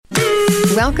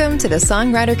Welcome to the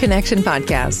Songwriter Connection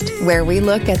podcast, where we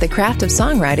look at the craft of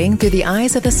songwriting through the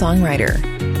eyes of the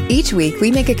songwriter. Each week,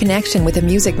 we make a connection with a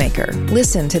music maker,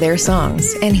 listen to their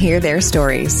songs, and hear their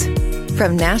stories.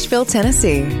 From Nashville,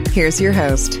 Tennessee, here's your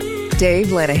host, Dave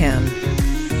Lenihan.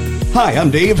 Hi,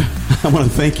 I'm Dave. I want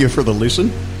to thank you for the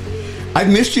listen. I've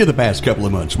missed you the past couple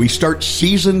of months. We start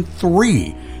season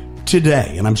 3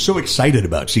 today, and I'm so excited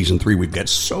about season 3. We've got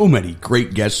so many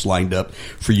great guests lined up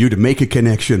for you to make a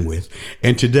connection with.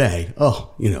 And today,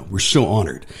 we're so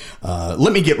honored.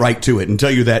 Let me get right to it and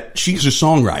tell you that she's a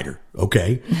songwriter,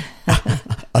 okay?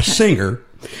 A singer.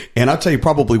 And I'll tell you,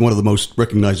 probably one of the most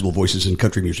recognizable voices in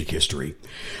country music history.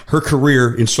 Her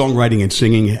career in songwriting and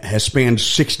singing has spanned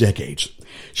 6 decades.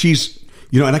 She's,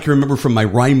 and I can remember from my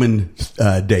Ryman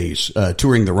days,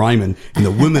 touring the Ryman in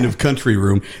the Women of Country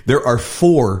room, there are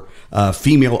 4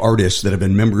 female artists that have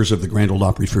been members of the Grand Ole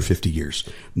Opry for 50 years.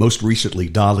 Most recently,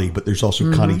 Dolly, but there's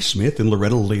also Connie Smith and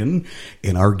Loretta Lynn,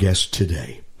 and our guest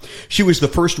today. She was the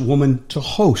first woman to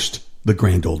host the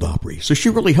Grand Ole Opry. So she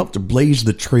really helped to blaze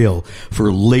the trail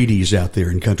for ladies out there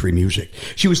in country music.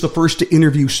 She was the first to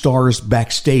interview stars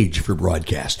backstage for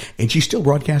broadcast, and she still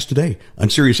broadcasts today on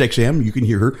Sirius XM. You can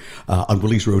hear her on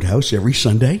Willie's Roadhouse every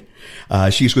Sunday.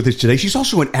 She's with us today. She's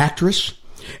also an actress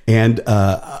and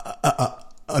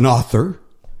an author.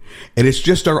 And it's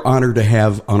just our honor to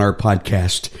have on our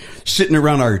podcast, sitting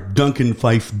around our Duncan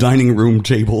Fife dining room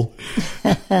table,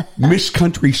 Miss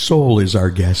Country Soul is our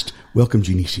guest. Welcome,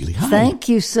 Jeannie Seely. Hi. Thank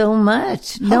you so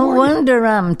much. No wonder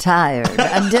I'm tired.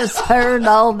 I just heard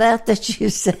all that you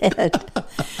said.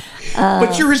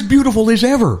 But you're as beautiful as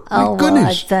ever. My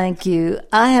goodness. Well, thank you.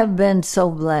 I have been so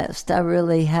blessed. I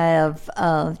really have,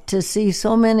 to see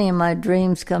so many of my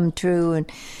dreams come true.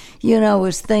 And I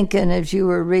was thinking as you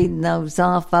were reading those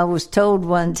off, I was told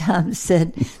one time,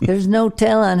 said, there's no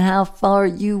telling how far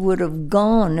you would have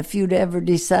gone if you'd ever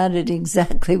decided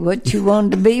exactly what you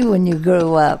wanted to be when you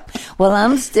grew up. Well,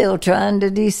 I'm still trying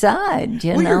to decide,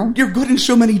 You're good in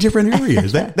so many different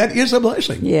areas. That is a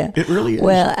blessing. Yeah. It really is.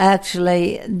 Well,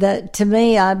 actually, to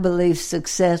me, I believe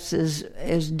success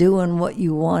is doing what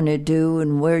you want to do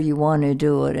and where you want to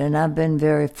do it. And I've been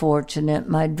very fortunate.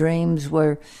 My dreams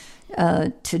were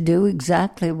to do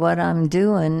exactly what I'm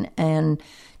doing and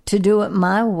to do it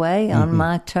my way on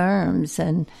my terms.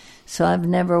 And so I've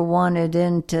never wanted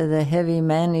into the heavy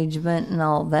management and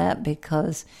all that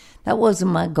because that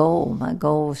wasn't my goal. My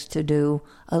goal was to do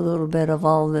a little bit of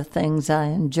all the things I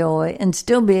enjoy and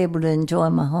still be able to enjoy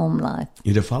my home life.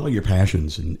 To follow your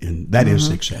passions, and that is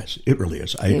success. It really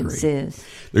is. I agree. It is.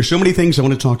 There's so many things I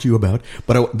want to talk to you about,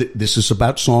 but this is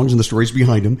about songs and the stories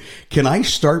behind them. Can I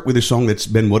start with a song that's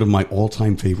been one of my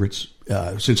all-time favorites?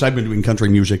 Since I've been doing country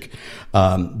music,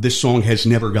 this song has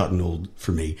never gotten old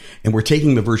for me. And we're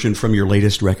taking the version from your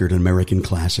latest record, American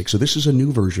Classic. So this is a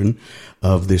new version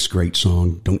of this great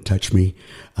song, Don't Touch Me.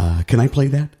 Can I play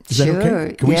that? Is that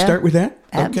okay? Can we start with that?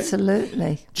 Absolutely.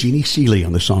 Okay. Jeannie Seely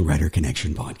on the Songwriter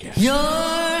Connection podcast. Your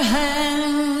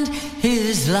hand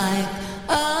is like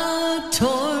a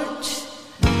torch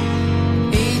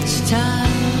each time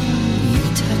you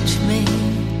touch me.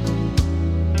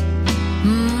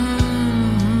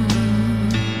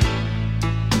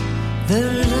 The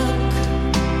look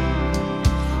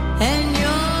in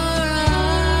your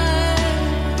eye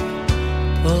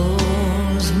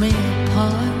pulls me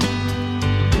apart.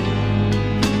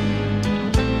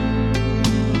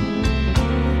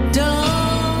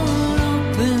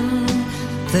 Don't open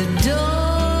the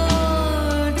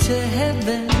door to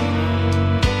heaven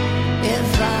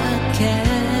if I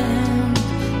can't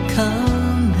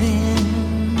come in.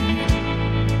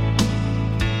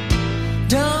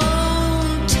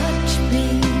 Don't touch me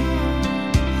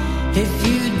if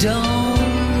you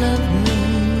don't love me,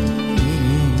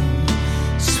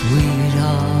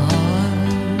 sweetheart.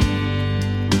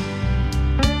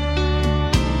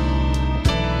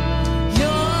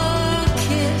 Your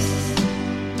kiss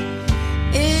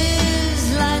is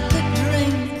like a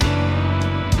drink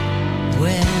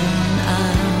when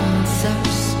I'm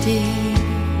thirsty.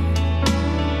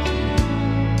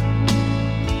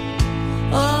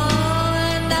 Oh,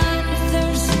 and I'm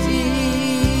thirsty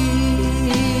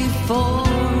for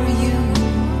you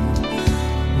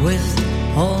with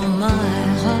all my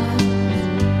heart.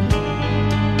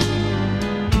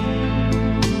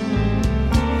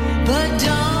 But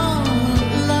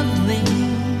don't love me,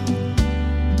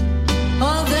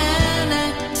 or then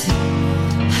act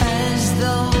as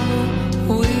though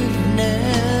we've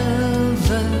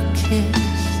never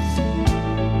kissed.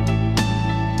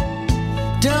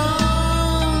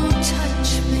 Don't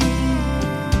touch me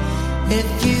if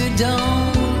you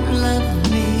don't love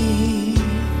me,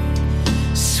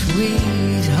 sweetheart.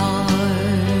 sweetheart.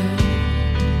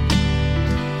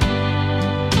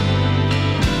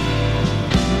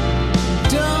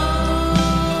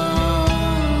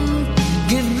 Don't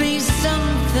give me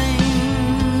something,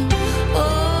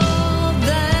 oh,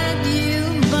 that you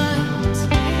might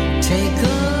take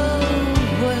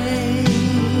away.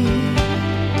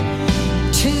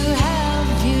 To have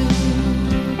you,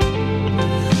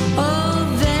 oh,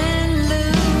 then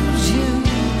lose you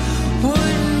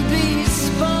wouldn't be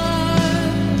smart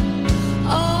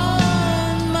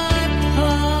on my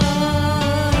part.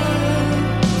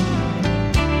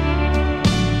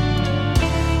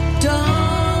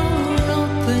 Don't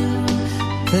open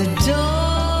the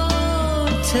door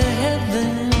to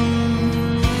heaven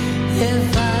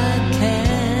if I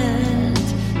can't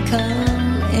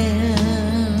come in.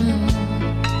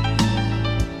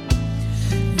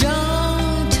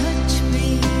 Don't touch me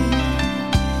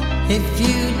if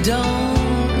you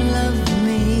don't love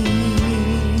me,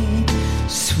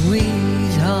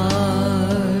 sweetheart.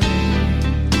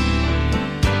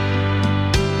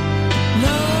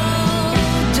 No,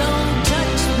 don't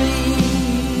touch me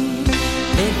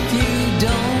if you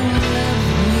don't love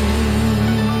me,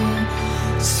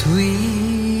 sweetheart.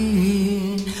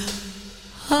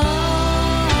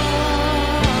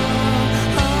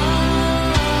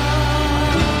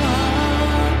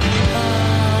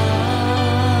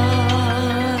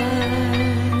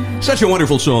 Such a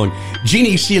wonderful song.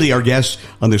 Jeannie Seely, our guest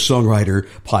on the Songwriter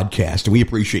Podcast, and we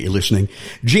appreciate you listening.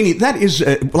 Jeannie, that is,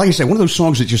 like I said, one of those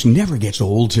songs that just never gets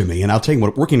old to me. And I'll tell you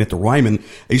what, working at the Ryman,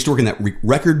 I used to work in that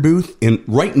record booth, and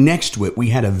right next to it, we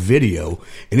had a video.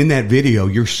 And in that video,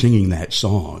 you're singing that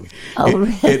song. Oh,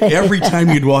 really? And every time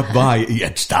you'd walk by,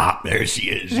 you'd stop. There she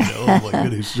is. You know, oh my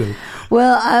goodness. So,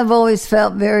 Well, I've always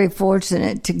felt very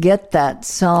fortunate to get that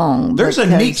song. there's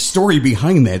a neat story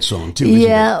behind that song, too. Isn't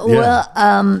Yeah, there?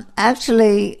 well,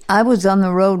 actually, I was on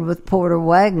the road with Porter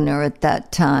Wagner at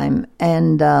that time,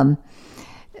 and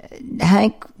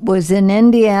Hank was in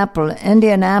Indianapolis.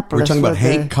 We're talking about with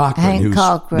Hank Cochran, Hank who's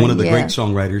Cochran, one of the yeah. great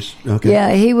songwriters. Okay.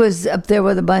 Yeah, he was up there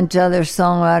with a bunch of other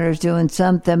songwriters doing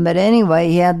something. But anyway,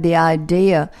 he had the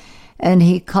idea, and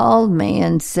he called me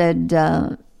and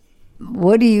said,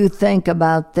 what do you think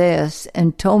about this?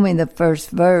 And told me the first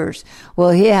verse.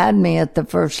 Well, he had me at the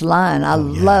first line. I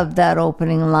loved that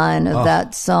opening line of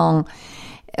that song.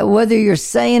 Whether you're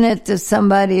saying it to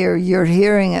somebody or you're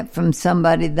hearing it from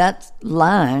somebody, that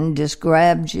line just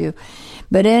grabs you.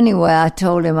 But anyway, I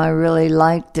told him I really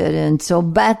liked it. And so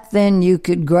back then you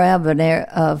could grab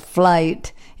a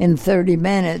flight in 30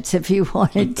 minutes if you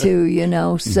wanted to, you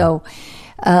know. So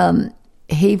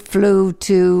he flew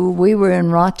we were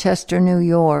in Rochester, New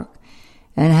York.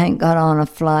 And Hank got on a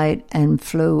flight and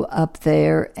flew up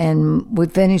there. And we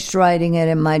finished writing it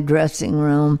in my dressing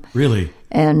room. Really?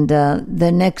 And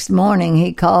the next morning,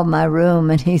 he called my room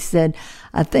and he said,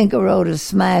 I think I wrote a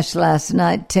smash last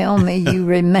night. Tell me you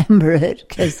remember it,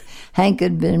 because Hank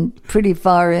had been pretty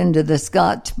far into the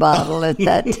scotch bottle at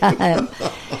that time.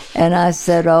 And I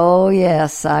said, oh,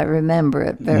 yes, I remember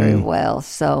it very well.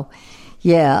 So,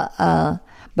 yeah.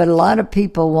 But a lot of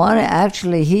people wanted.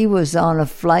 Actually, he was on a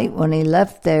flight when he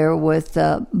left there with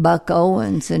Buck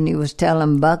Owens, and he was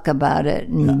telling Buck about it,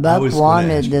 and Buck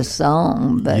wanted the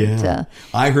song. But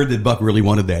I heard that Buck really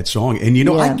wanted that song, and you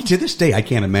know, Yeah. to this day, I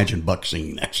can't imagine Buck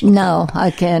singing that song. no,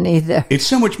 I can't either. It's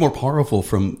so much more powerful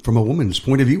from a woman's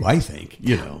point of view, I think.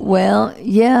 You know, Well,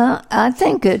 yeah, I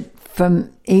think it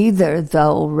from either,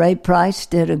 though. Ray Price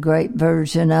did a great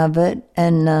version of it,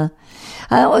 and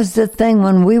that was the thing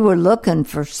when we were looking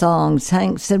for songs.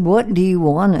 Hank said, what do you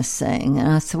want to sing? And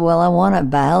I said, well, I want a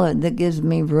ballad that gives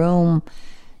me room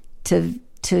to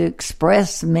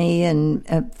express me, and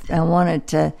I wanted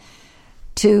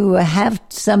to have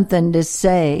something to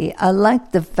say. I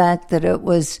liked the fact that it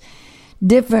was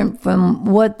different from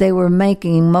what they were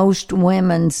making most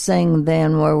women sing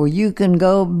then, where you can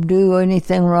go do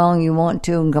anything wrong you want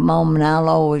to and come home and I'll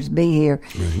always be here.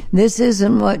 Right. This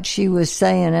isn't what she was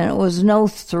saying, and it was no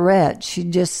threat. She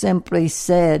just simply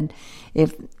said,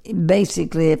 if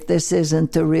this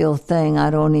isn't the real thing, I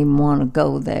don't even want to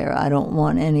go there. I don't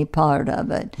want any part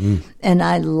of it. And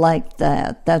I liked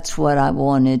that. That's what I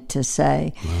wanted to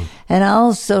say. Wow. And I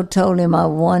also told him I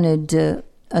wanted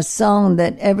a song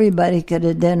that everybody could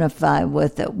identify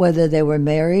with it, whether they were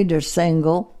married or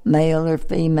single, male or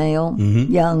female,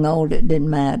 young, old, it didn't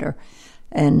matter.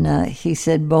 And he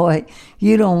said, "Boy,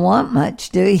 you don't want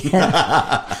much, do you?"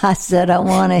 I said, "I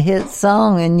want a hit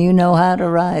song, and you know how to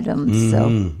write them."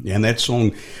 So, Yeah, and that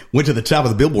song went to the top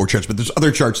of the Billboard charts, but there's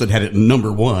other charts that had it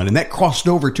number one, and that crossed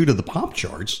over too to the pop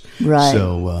charts. Right.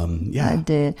 So, yeah. I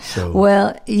did. So,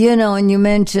 Well, and you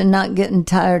mentioned not getting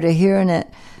tired of hearing it.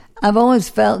 I've always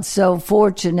felt so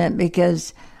fortunate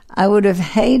because I would have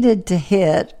hated to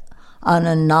hit on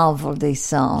a novelty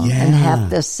song and have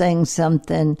to sing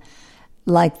something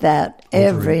like that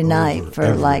every night for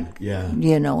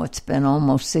it's been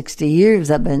almost 60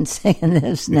 years I've been singing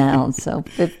this now, so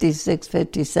 56,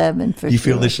 57 for you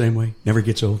sure. feel the same way? Never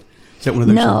gets old? Is that one of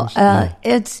those songs? No,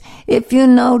 it's, if you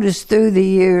notice through the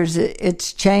years,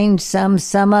 it's changed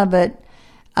some of it.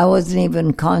 I wasn't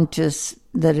even conscious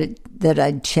that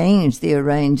I'd changed the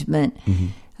arrangement. Mm-hmm.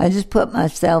 I just put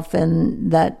myself in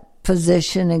that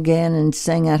position again and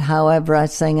sing it however I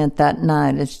sing it that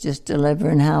night. It's just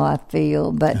delivering how I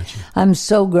feel. But I'm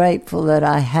so grateful that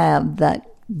I have that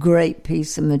great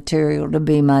piece of material to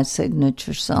be my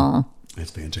signature song. That's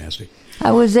fantastic.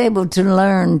 I was able to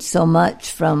learn so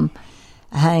much from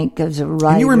Hank as a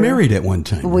writer. And you were married at one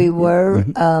time. We right? were.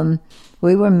 Mm-hmm.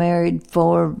 We were married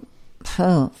for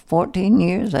 14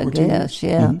 years, I 14 guess.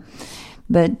 years? Yeah. Mm-hmm.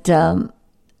 But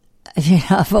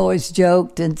I've always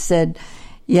joked and said,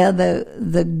 yeah,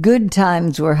 the good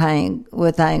times with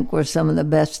Hank were some of the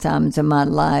best times of my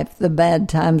life. The bad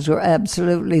times were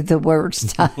absolutely the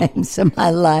worst times of my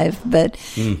life. But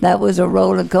that was a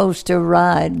roller coaster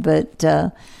ride, but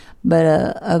a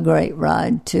great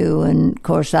ride too. And of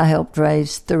course, I helped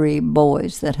raise 3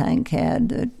 boys that Hank had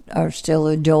that are still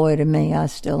a joy to me. I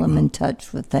still am in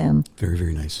touch with them. Very,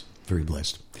 very nice. Very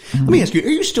blessed. Let me ask you, are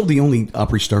you still the only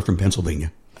Opry star from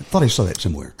Pennsylvania? I thought I saw that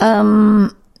somewhere.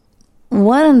 One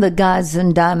of the guys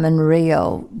in Diamond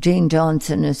Rio, Gene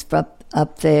Johnson, is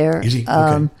up there. Is he?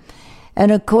 Okay.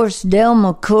 And of course, Del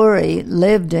McCoury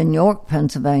lived in York,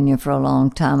 Pennsylvania for a long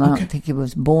time. I don't think he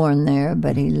was born there,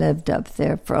 but he lived up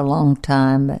there for a long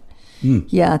time. But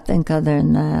yeah, I think other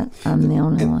than that, I'm the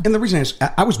only one. And the reason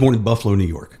I was born in Buffalo, New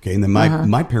York. Okay, and then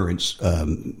my parents,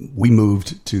 we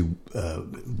moved to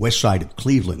west side of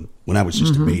Cleveland when I was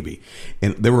just a baby,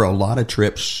 and there were a lot of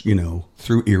trips,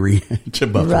 through Erie to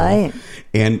Buffalo. Right.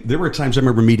 And there were times I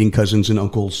remember meeting cousins and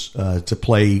uncles to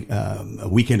play a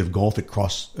weekend of golf at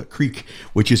Cross Creek,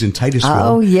 which is in Titusville.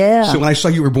 Oh, yeah. So when I saw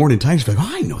you were born in Titusville,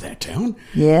 I know that town.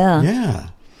 Yeah. Yeah.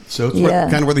 So it's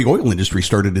kind of where the oil industry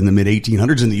started in the mid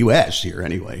 1800s in the U.S. here,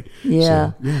 anyway.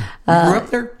 Yeah. So, yeah. You grew up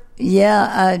there?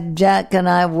 Yeah, Jack and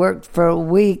I worked for a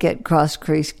week at Cross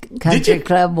Creek Country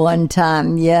Club one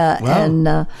time. Yeah, wow. And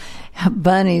a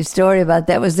funny story about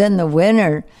that was in the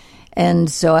winter, and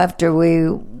so after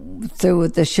we through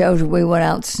with the shows, we went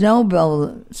out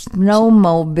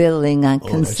snowmobiling. I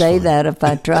can say fun. that if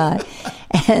I try.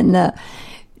 And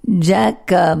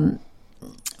Jack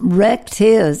wrecked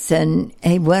his, and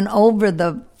he went over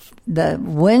the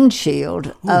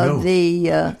windshield of the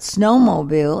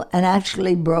snowmobile and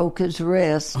actually broke his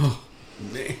wrist. Oh,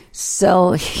 man.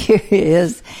 So here he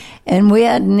is. And we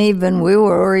were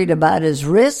worried about his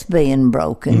wrist being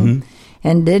broken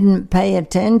and didn't pay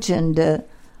attention to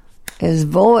his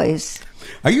voice.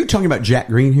 Are you talking about Jack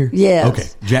Green here? Yes. Okay,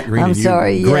 Jack Green. I'm and you.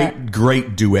 sorry,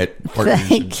 Great duet partners.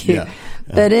 Thank you. Yeah.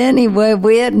 But anyway,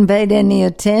 we hadn't paid any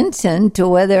attention to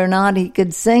whether or not he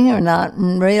could sing or not,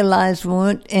 and realized when we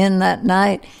went in that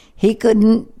night, he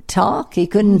couldn't talk. He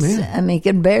couldn't, he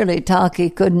could barely talk. He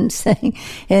couldn't sing.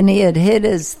 And he had hit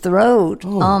his throat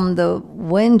on the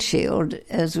windshield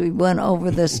as we went over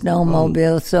the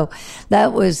snowmobile. So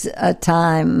that was a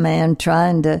time, man,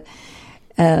 trying to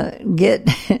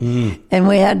and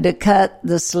we had to cut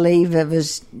the sleeve of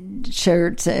his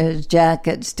shirts and his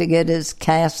jackets to get his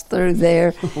cast through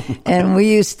there. And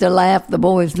we used to laugh, the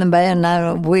boys in the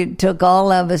band, we took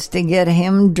all of us to get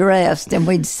him dressed, and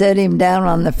we'd set him down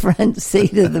on the front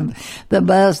seat of the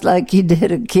bus like you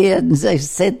did a kid and say,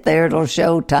 sit there till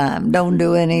showtime, don't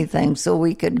do anything, so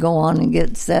we could go on and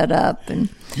get set up. And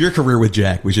your career with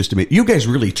Jack was just amazing. You guys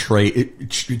really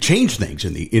changed things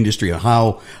in the industry of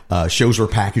how shows were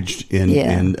packaged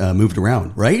and moved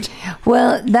around, right?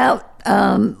 Well, that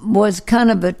was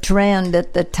kind of a trend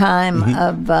at the time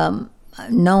of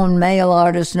known male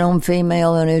artists, known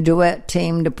female, and a duet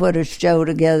team to put a show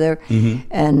together.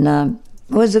 And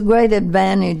was a great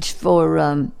advantage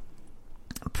for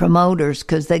promoters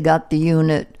because they got the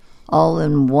unit all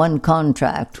in one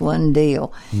contract, one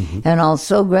deal. And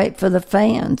also great for the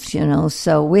fans, you know.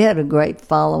 So we had a great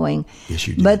following. Yes,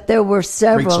 you did. But there were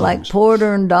several, songs. like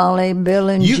Porter and Dolly, Bill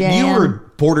and Jan. You were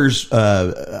Porter's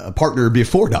partner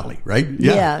before Dolly, right?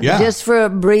 Yeah, just for a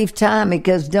brief time,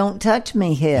 because Don't Touch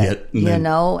Me hit, and you then-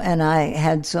 know, and I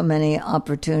had so many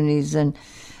opportunities, and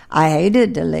I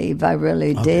hated to leave. I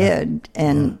really did.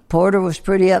 And Porter was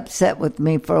pretty upset with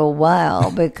me for a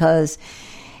while because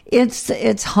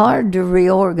it's hard to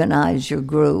reorganize your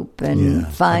group and Yeah, I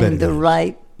bet find it the is.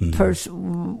 right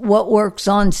person, what works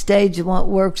on stage and what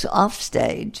works off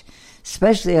stage.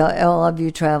 Especially all of you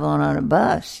traveling on a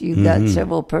bus. You've got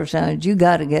several personalities. You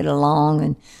got to get along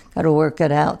and got to work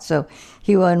it out. So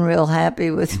he wasn't real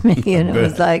happy with me. And it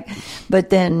was like, but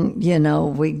then, you know,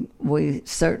 we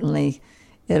certainly,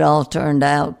 it all turned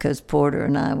out because Porter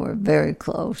and I were very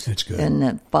close. That's good. In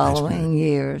the following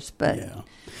years. But Yeah.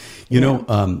 You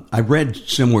know, I read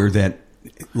somewhere that,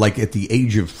 like, at the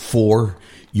age of 4,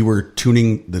 you were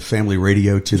tuning the family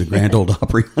radio to the Grand Ole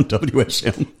Opry on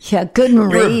WSM. yeah, I couldn't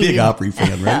read. You're a big Opry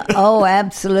fan, right? Oh,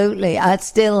 absolutely. I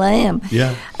still am.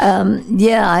 Yeah.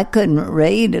 Yeah, I couldn't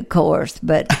read, of course,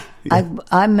 but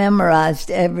I memorized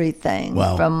everything.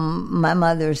 Wow. From my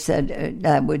mother said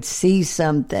I would see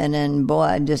something, and boy,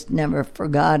 I just never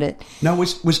forgot it. Now,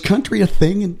 was country a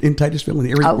thing in Titusville, in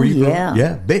the area Oh, where you grew yeah. up?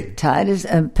 Yeah, big. Titus,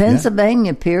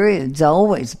 Pennsylvania, period's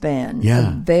always been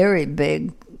Yeah. a very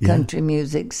big country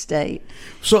music state.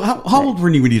 So how old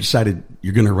were you when you decided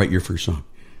you're going to write your first song?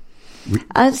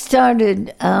 I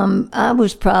started, I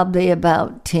was probably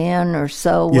about 10 or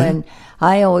so when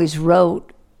I always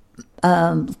wrote.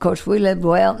 Of course, we lived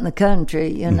way out in the country,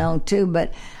 you know, too,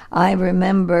 but I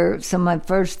remember some of my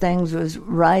first things was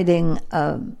writing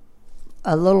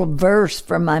a little verse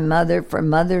for my mother for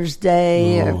Mother's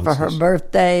Day or for her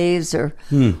birthdays or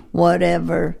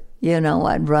whatever. You know,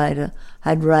 I'd write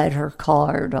her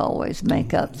card, always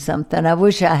make up something. I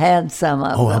wish I had some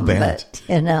of Oh, I'll them, bet. but,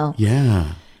 you know.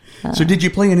 Yeah. So did you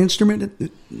play an instrument at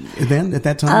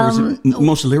that time? Was it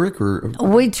most lyric or?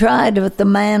 We tried with the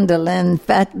mandolin. In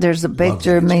fact, there's a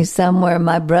picture of me somewhere,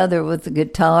 my brother with the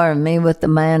guitar and me with the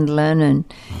mandolin,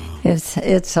 and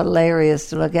it's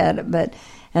hilarious to look at it.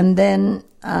 And then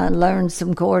I learned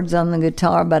some chords on the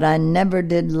guitar, but I never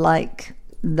did like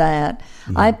that.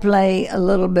 I play a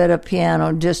little bit of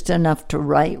piano, just enough to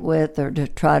write with or to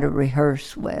try to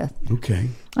rehearse with. Okay.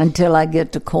 Until I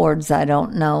get to chords I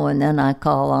don't know, and then I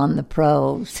call on the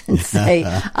pros and say,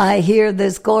 I hear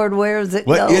this chord, where is it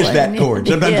What going? is that chord?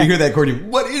 Sometimes Yeah. you hear that chord,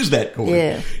 what is that chord?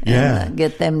 Yeah. Yeah. And,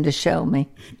 get them to show me.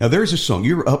 Now, there's a song.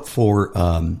 You were up for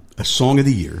a Song of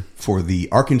the Year for the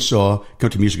Arkansas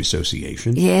Country Music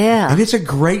Association. Yeah. And it's a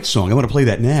great song. I want to play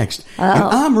that next. And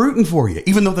I'm rooting for you,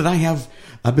 even though that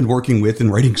I've been working with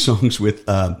and writing songs with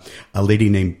a lady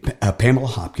named Pamela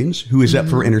Hopkins, who is up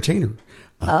for Entertainer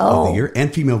of the Year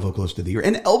and Female Vocalist of the Year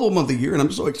and Album of the Year, and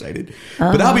I'm so excited.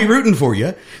 But I'll be rooting for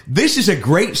you. This is a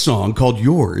great song called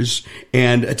Yours,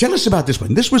 and tell us about this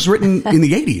one. This was written in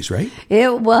the 80s, right?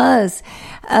 It was.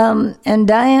 And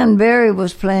Diane Berry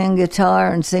was playing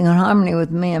guitar and singing harmony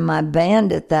with me and my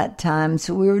band at that time.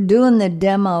 So we were doing the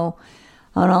demo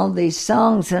on all these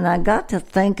songs, and I got to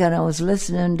thinking, I was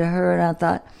listening to her, and I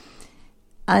thought,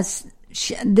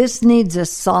 this needs a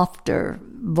softer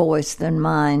voice than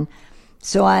mine.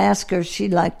 So I asked her if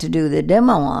she'd like to do the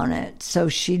demo on it. So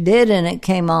she did, and it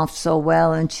came off so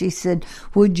well. And she said,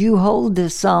 would you hold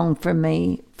this song for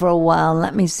me for a while and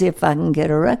let me see if I can get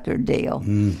a record deal?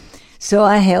 So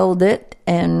I held it,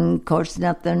 and of course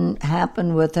nothing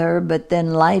happened with her, but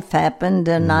then life happened,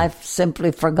 and I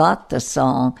simply forgot the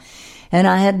song. And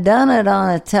I had done it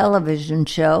on a television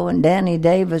show, and Danny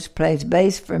Davis plays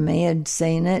bass for me, had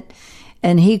seen it.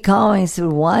 And he called me and said,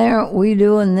 why aren't we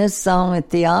doing this song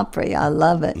at the Opry? I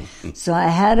love it. So I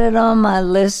had it on my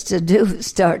list to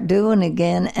start doing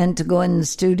again and to go in the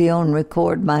studio and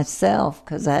record myself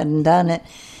because I hadn't done it.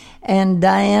 And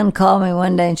Diane called me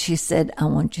one day and she said, I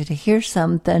want you to hear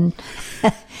something.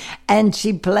 And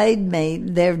she played me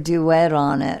their duet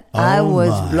on it. I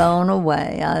was blown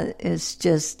away. It's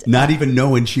just... Not even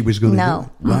knowing she was going to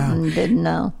do it. Wow. Didn't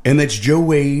know. And that's Joe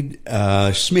Wade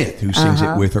Smith who sings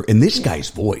it with her. And this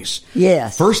guy's voice.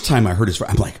 Yes. First time I heard his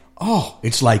voice, I'm like, oh,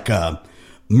 it's like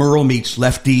Merle meets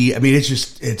Lefty. I mean,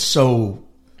 it's so...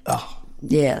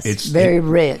 Yes, It's very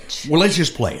rich. Well, let's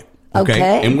just play it. Okay,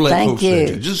 And we'll let thank folks you.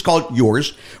 This is called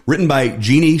Yours, written by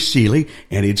Jeannie Seeley,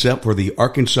 and it's up for the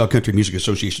Arkansas Country Music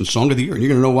Association Song of the Year, and you're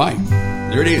going to know why.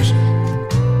 There it is.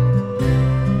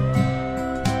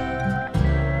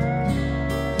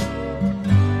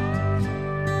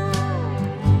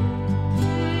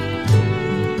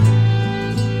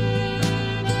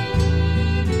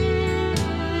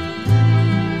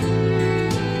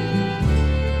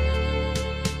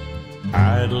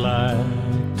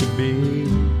 be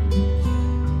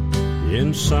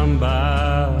in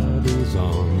somebody's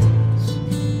arms,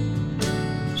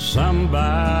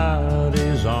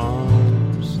 somebody's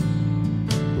arms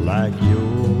like yours.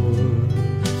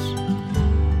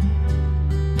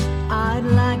 I'd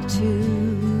like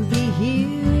to be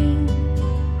hearing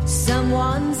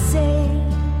someone say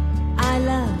I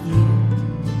love you,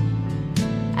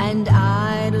 and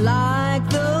I'd like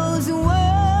those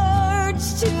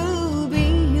words to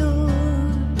be yours.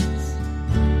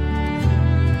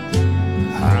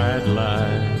 I'd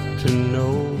like to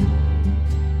know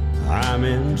I'm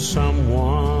in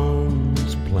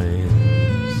someone's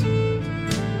plans,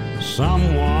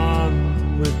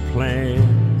 someone with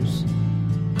plans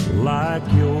like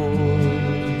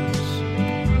yours.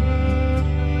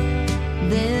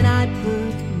 Then I'd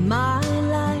put my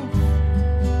life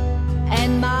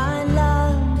and my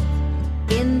love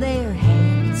in their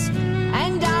hands,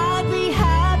 and I'd be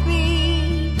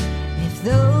happy if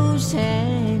those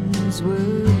hands were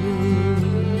yours.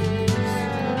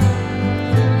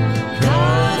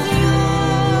 'Cause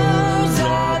yours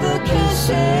are the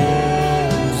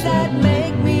kisses that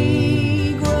make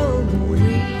me grow weak.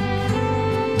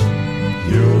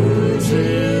 Yours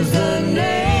is the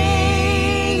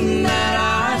name that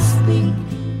I speak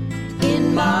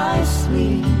in my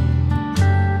sleep.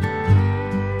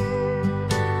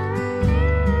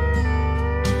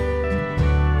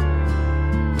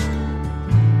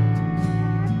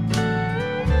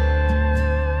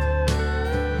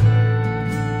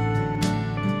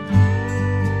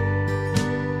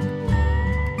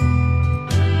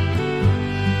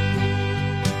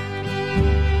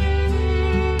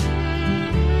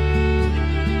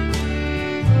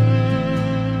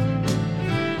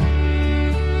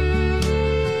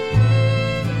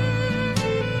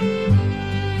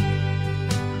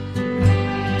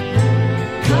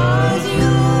 Cause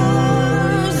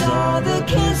yours are the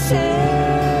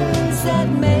kisses that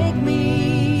make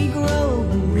me grow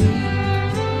weak.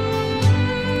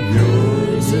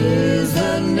 Yours is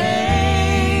the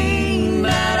name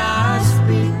that I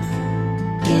speak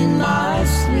in my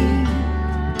sleep.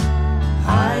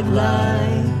 I'd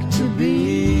like to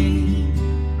be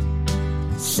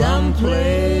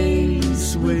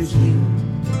someplace with you,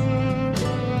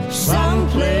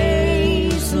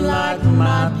 someplace like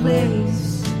my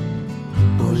place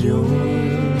was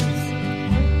yours.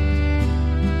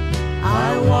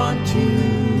 I want to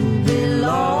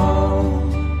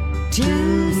belong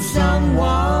to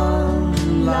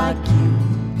someone like you.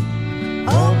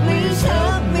 Oh, please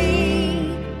help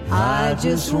me. I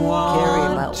just want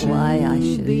Gary, about to why I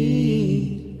should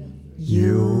be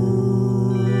yours.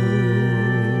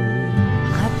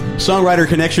 Songwriter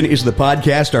Connection is the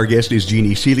podcast. Our guest is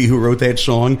Jeannie Seely, who wrote that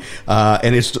song,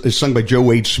 and it's sung by Joe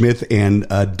Wade Smith and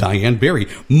Diane Barry.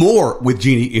 More with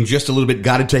Jeannie in just a little bit.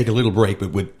 Got to take a little break,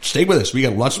 but stay with us. We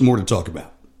got lots more to talk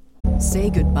about. Say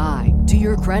goodbye to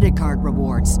your credit card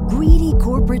rewards. Greedy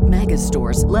corporate mega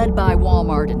stores, led by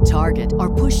Walmart and Target,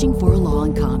 are pushing for a law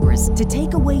in Congress to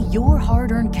take away your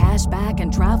hard-earned cash back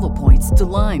and travel points to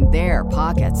line their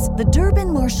pockets. The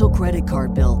Durbin-Marshall credit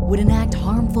card bill would enact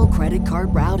harmful credit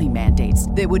card routing mandates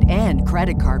that would end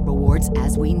credit card rewards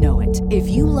as we know it. If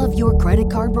you love your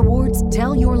credit card rewards,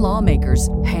 tell your lawmakers,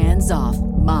 hands off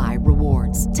my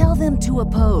rewards. Tell them to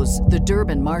oppose the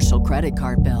Durbin-Marshall credit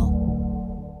card bill.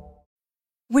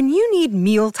 When you need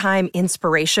mealtime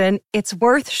inspiration, it's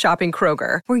worth shopping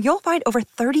Kroger, where you'll find over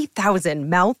 30,000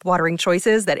 mouth-watering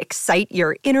choices that excite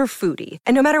your inner foodie.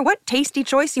 And no matter what tasty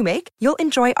choice you make, you'll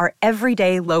enjoy our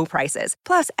everyday low prices,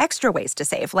 plus extra ways to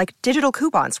save, like digital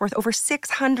coupons worth over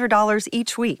 $600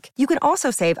 each week. You can also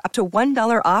save up to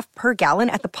 $1 off per gallon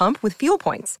at the pump with fuel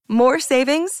points. More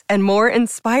savings and more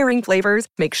inspiring flavors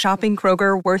make shopping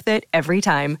Kroger worth it every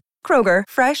time. Kroger,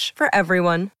 fresh for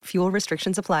everyone. Fuel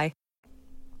restrictions apply.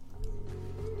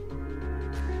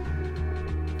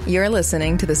 You're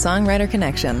listening to the Songwriter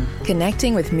Connection,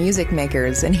 connecting with music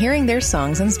makers and hearing their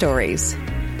songs and stories.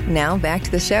 Now back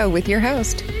to the show with your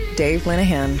host, Dave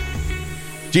Linehan.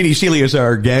 Jeannie Seely is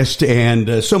our guest,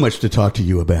 and so much to talk to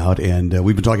you about. And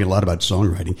we've been talking a lot about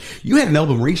songwriting. You had an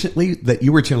album recently that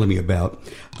you were telling me about,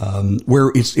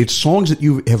 where it's songs that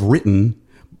you have written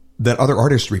that other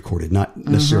artists recorded, not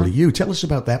necessarily you. Tell us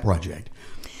about that project.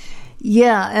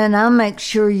 Yeah, and I'll make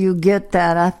sure you get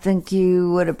that. I think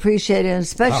you would appreciate it,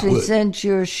 especially since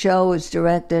your show is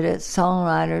directed at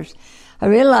songwriters. I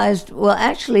realized, well,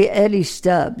 actually, Eddie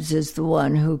Stubbs is the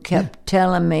one who kept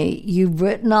telling me, you've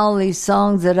written all these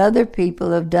songs that other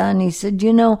people have done. He said,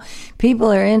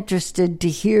 people are interested to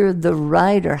hear the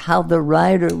writer, how the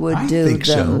writer would do them. I think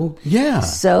so, yeah.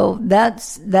 So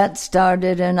that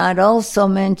started, and I'd also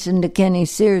mentioned to Kenny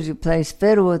Sears, who plays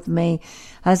fiddle with me,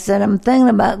 I said, I'm thinking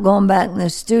about going back in the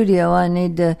studio. I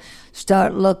need to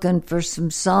start looking for some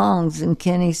songs. And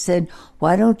Kenny said,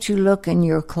 why don't you look in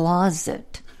your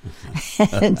closet?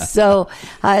 And so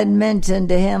I had mentioned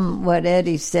to him what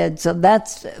Eddie said. So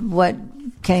that's what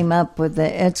came up with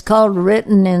it. It's called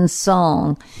Written in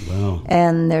Song. Wow.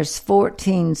 And there's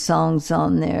 14 songs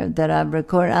on there that I've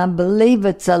recorded. I believe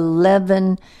it's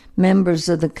 11 members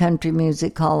of the Country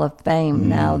Music Hall of Fame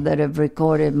now that have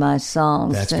recorded my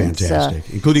songs. That's fantastic.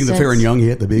 Including the Farron Young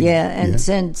hit, the big... Yeah, and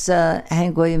since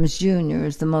Hank Williams Jr.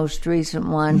 is the most recent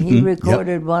one, he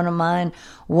recorded one of mine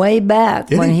way back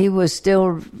when he was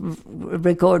still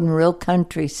recording real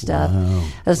country stuff.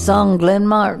 A song Glenn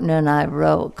Martin and I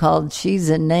wrote called She's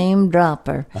a Name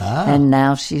Dropper, and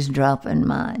now she's dropping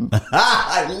mine.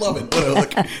 I love it. What a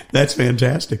look. That's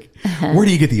fantastic. Where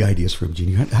do you get the ideas from,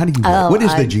 Jeannie? How do you what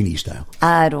is the Jeannie style?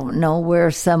 I don't know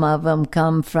where some of them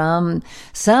come from.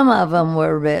 Some of them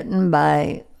were written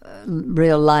by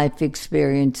real life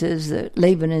experiences. That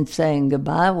Leaving and Saying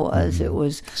Goodbye was. It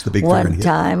was one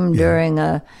time during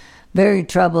a very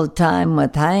troubled time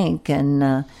with Hank,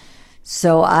 and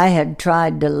so I had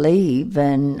tried to leave,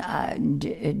 and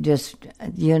it just,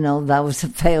 that was a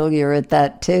failure at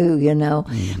that too,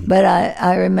 But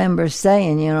I remember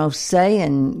saying,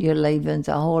 saying you're leaving's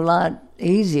a whole lot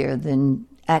easier than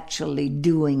actually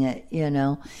doing it,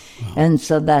 And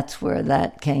so that's where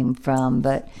that came from.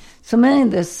 But so many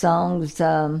of the songs,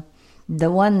 the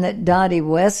one that Dottie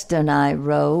West and I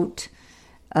wrote,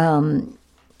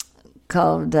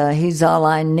 called He's All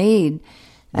I Need,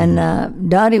 and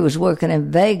Dottie was working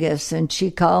in Vegas, and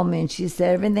she called me and she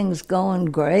said, everything's going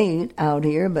great out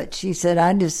here, but she said,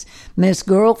 I just miss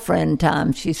girlfriend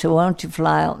time. She said, why don't you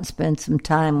fly out and spend some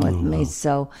time with me?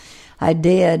 So I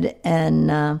did,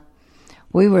 and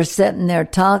we were sitting there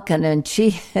talking, and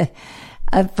she,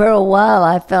 for a while,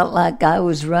 I felt like I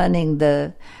was running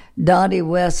the Dottie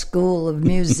West School of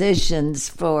Musicians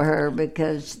for her,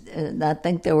 because I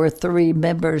think there were 3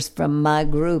 members from my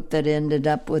group that ended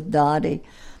up with Dottie.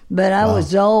 But I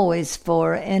was always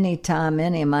for any time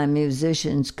any of my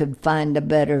musicians could find a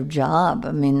better job.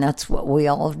 I mean, that's what we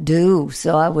all do.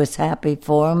 So I was happy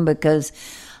for them, because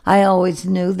I always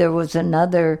knew there was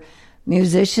another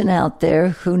musician out there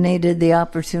who needed the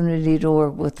opportunity to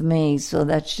work with me. So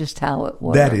that's just how it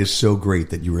worked. That is so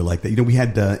great that you were like that. We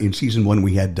had in season 1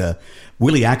 we had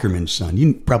Willie Ackerman's son.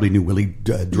 You probably knew Willie,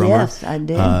 drummer. Yes, I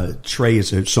did. Trey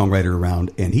is a songwriter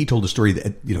around, and he told a story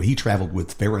that he traveled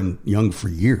with Farron Young for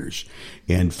years,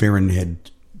 and Farron had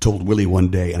told Willie one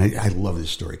day, and I love this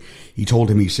story. He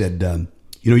told him, he said,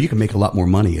 you can make a lot more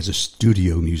money as a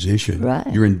studio musician. Right.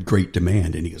 You're in great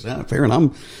demand. And he goes, Farron,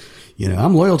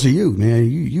 I'm loyal to you, man.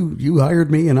 You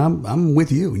hired me, and I'm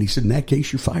with you. And he said, in that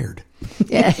case, you're fired.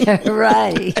 Yeah,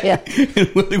 right. Yeah.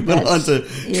 And Willie went on to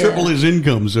triple his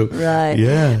income. So right.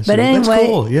 Yeah. So but anyway, that's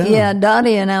cool. Yeah.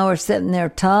 Dottie and I were sitting there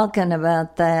talking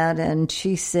about that, and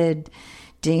she said,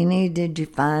 Jeannie, did you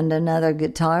find another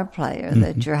guitar player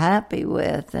that you're happy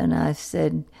with? And I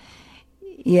said,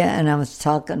 yeah. And I was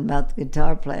talking about the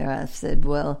guitar player. I said,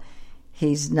 well,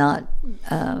 he's not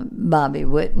Bobby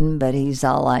Whitten, but he's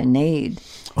all I need.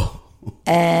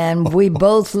 And we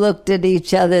both looked at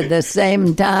each other at the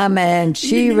same time, and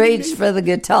she reached for the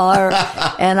guitar,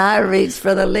 and I reached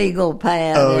for the legal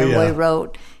pad, and we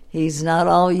wrote, he's not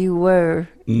all you were,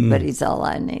 but he's all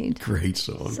I need. Great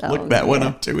song. So, look that one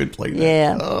up, too, and play that.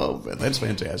 Yeah. Oh, that's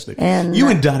fantastic. And you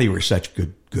and Dottie were such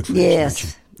good friends, yes.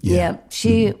 weren't you? Yeah.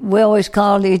 We always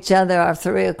called each other our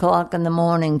 3 o'clock in the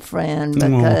morning friend,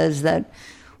 because that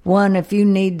one, if you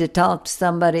need to talk to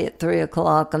somebody at 3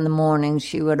 o'clock in the morning,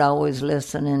 she would always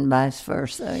listen, and vice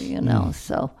versa,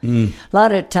 So a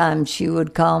lot of times she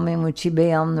would call me when she'd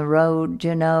be on the road,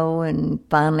 and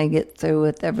finally get through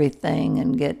with everything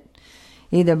and get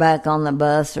either back on the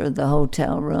bus or the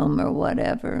hotel room or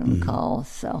whatever and call.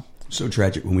 So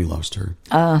tragic when we lost her.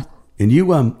 And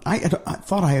you, I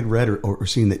thought I had read or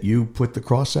seen that you put the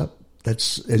cross up.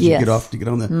 That's as you get off to get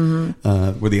on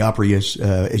the where the Opry is.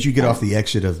 As you get off the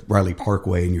exit of Riley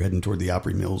Parkway and you're heading toward the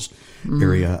Opry Mills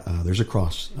area, there's a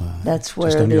cross. That's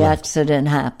where the accident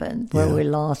happened, where we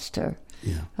lost her.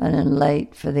 Yeah, running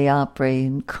late for the Opry,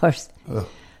 and of course,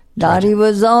 Dottie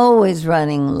was always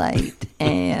running late,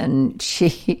 and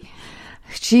she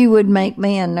would make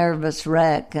me a nervous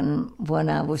wreck. And when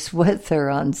I was with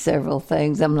her on several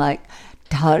things, I'm like,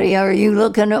 Dottie, are you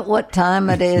looking at what time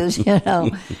it is?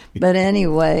 But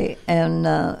anyway, and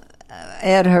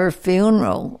at her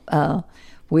funeral,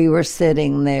 we were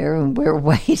sitting there and we're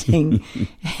waiting,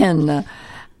 and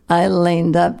I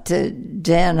leaned up to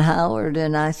Jan Howard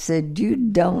and I said, "You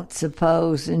don't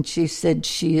suppose?" And she said,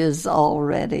 "She is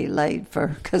already late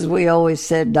because we always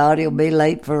said Dottie will be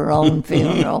late for her own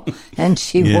funeral," and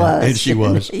she was. And she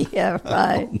was. Yeah,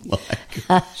 right.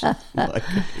 Oh, my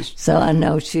goodness. So I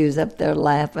know she was up there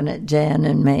laughing at Jan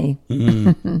and me.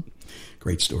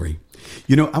 Great story.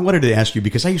 I wanted to ask you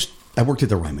because I worked at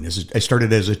the Ryman. I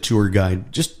started as a tour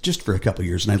guide just for a couple of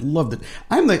years, and I loved it.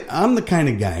 I'm the kind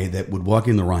of guy that would walk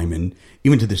in the Ryman.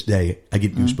 Even to this day, I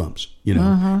get goosebumps.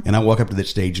 And I walk up to that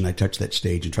stage and I touch that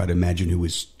stage and try to imagine who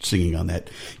was singing on that.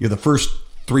 The first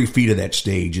 3 feet of that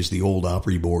stage is the old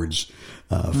Opry boards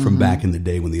from back in the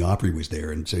day when the Opry was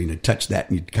there, and so touch that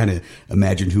and you kind of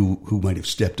imagine who might have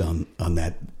stepped on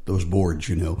those boards.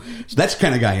 So that's the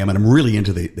kind of guy I am, and I'm really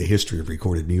into the history of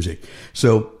recorded music.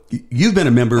 So you've been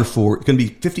a member for it's going to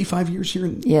be 55 years here.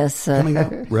 Yes, sir. Coming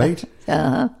up, right?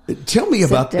 Tell me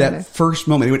about that first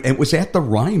moment. It was at the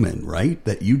Ryman, right,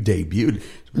 that you debuted.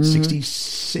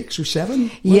 66 or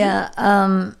 7? Yeah.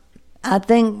 I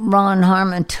think Ron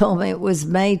Harmon told me it was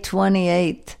May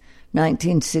 28th,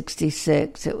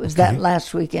 1966. It was that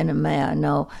last weekend in May, I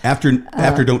know. After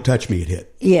Don't Touch Me, it hit.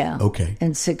 Yeah. Okay.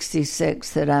 In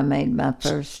 66 that I made my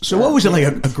first. So what was it like,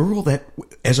 a girl that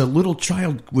as a little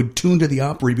child would tune to the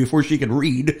Opry before she could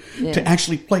read to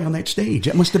actually play on that stage?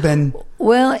 It must have been...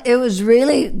 Well, it was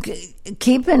really...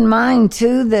 Keep in mind,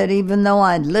 too, that even though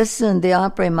I'd listened to the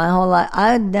Opry my whole life,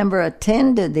 I had never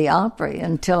attended the Opry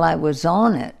until I was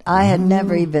on it. I had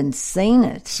never even seen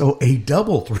it. So a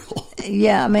double thrill.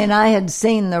 Yeah, I mean, I had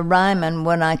seen the Ryman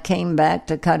when I came back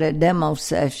to cut a demo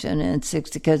session in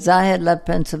 60, because I had left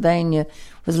Pennsylvania,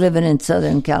 was living in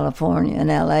Southern California,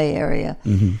 in L.A. area.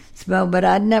 So, but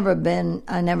I never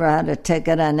had a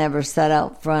ticket. I never sat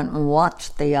out front and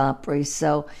watched the Opry.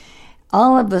 So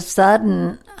all of a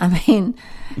sudden, I mean,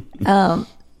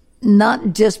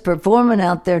 not just performing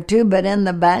out there too, but in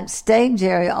the backstage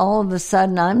area, all of a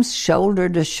sudden I'm shoulder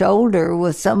to shoulder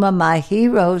with some of my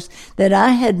heroes that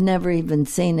I had never even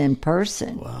seen in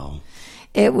person. Wow.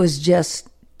 It was just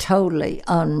totally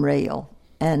unreal.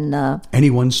 And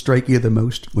anyone strike you the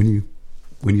most when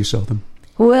you saw them?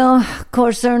 Well, of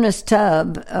course, Ernest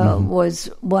Tubb was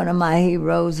one of my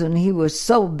heroes, and he was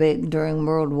so big during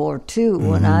World War II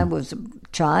when I was a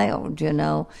child,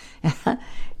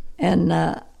 and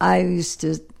I used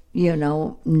to,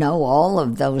 know all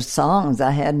of those songs.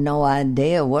 I had no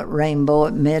idea what Rainbow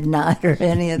at Midnight or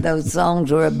any of those songs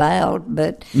were about,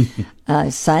 but I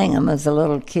sang them as a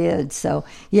little kid. So,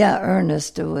 yeah,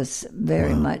 Ernest was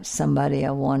very much somebody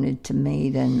I wanted to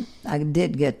meet, and I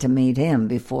did get to meet him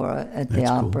before at the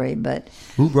Opry. Cool. But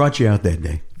who brought you out that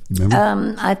day?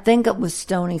 Remember? I think it was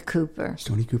Stoney Cooper.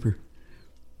 Stoney Cooper.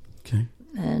 Okay.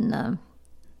 And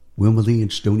Wilma Lee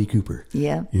and Stoney Cooper.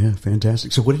 Yeah. Yeah,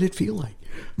 fantastic. So what did it feel like?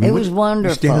 It was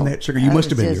wonderful. You stand in that circle. You must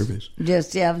have been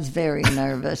nervous. I was very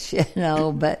nervous,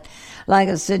 but like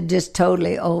I said, just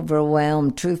totally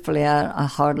overwhelmed. Truthfully, I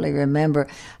hardly remember.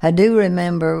 I do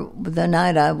remember the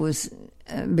night I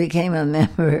became a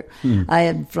member. I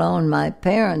had flown my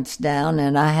parents down,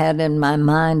 and I had in my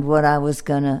mind that I was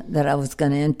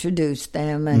gonna introduce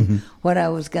them and what I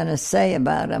was gonna say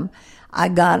about them. I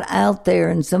got out there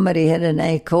and somebody hit an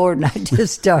A chord and I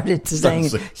just started to sing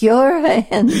Your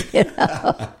Hand,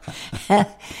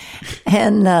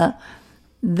 and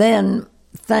then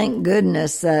thank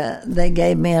goodness they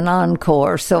gave me an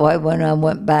encore. So when I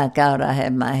went back out, I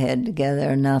had my head together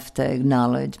enough to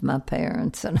acknowledge my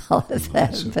parents and all of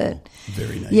that. So but cool.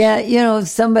 Very nice. Yeah,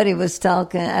 somebody was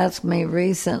asked me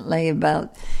recently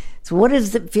about, so what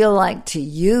does it feel like to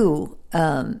you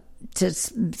to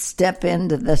step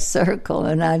into the circle?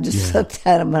 And I just looked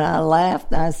at him and I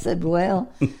laughed. And I said, well,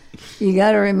 you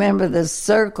got to remember the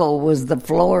circle was the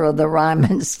floor of the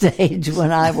Ryman stage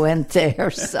when I went there.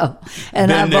 So,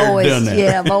 and I've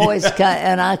always cut,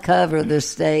 and I cover the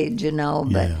stage,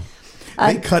 but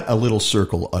they cut a little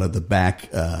circle out of the back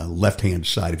left-hand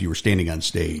side if you were standing on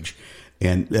stage.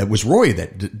 And it was Roy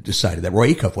that decided that,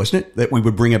 Roy Acuff, wasn't it? That we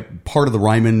would bring a part of the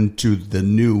Ryman to the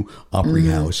new Opry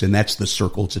House. And that's the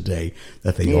circle today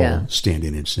that they all stand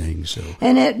in and sing. So,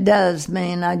 and it does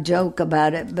mean, I joke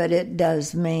about it, but it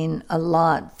does mean a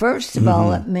lot. First of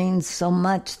all, it means so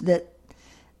much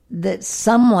that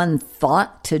someone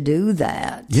thought to do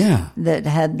that. Yeah. That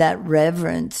had that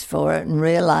reverence for it and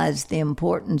realized the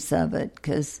importance of it.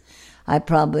 Because I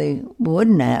probably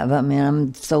wouldn't have. I mean,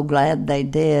 I'm so glad they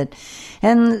did.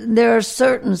 And there are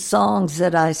certain songs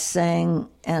that I sing,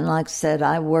 and like I said,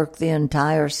 I work the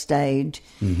entire stage.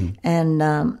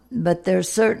 And but there's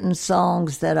certain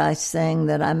songs that I sing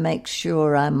that I make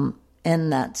sure I'm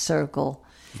in that circle.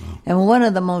 And one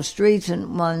of the most recent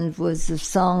ones was the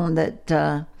song that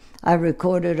I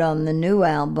recorded on the new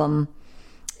album,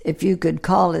 if you could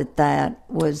call it that,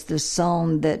 was the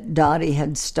song that Dottie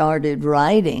had started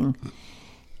writing.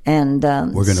 And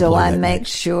so I make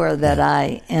sure that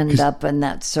I end up in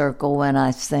that circle when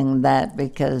I sing that,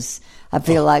 because I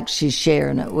feel like she's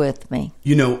sharing it with me.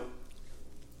 You know,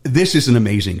 this is an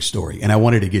amazing story, and I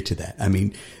wanted to get to that. I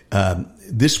mean,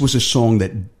 this was a song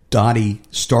that Dottie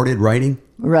started writing,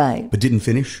 right, but didn't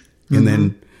finish, and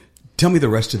then tell me the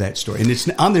rest of that story. And it's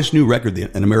on this new record,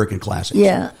 An American Classic.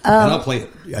 Yeah, and I'll play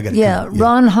it.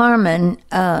 Ron Harmon,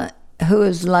 who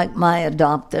is like my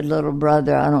adopted little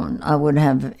brother. I wouldn't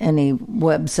have any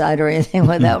website or anything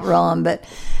without Ron, but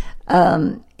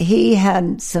he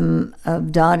had some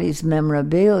of Dottie's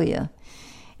memorabilia.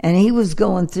 And he was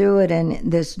going through it in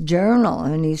this journal,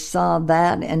 and he saw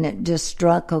that, and it just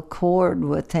struck a chord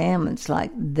with him. It's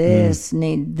like, this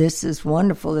is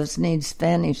wonderful. This needs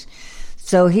finished.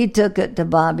 So he took it to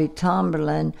Bobby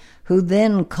Tomberlin, who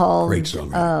then called... Great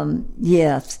songwriter.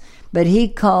 Yes. But he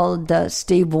called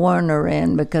Steve Warner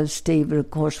in, because Steve, of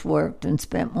course, worked and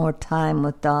spent more time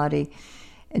with Dottie,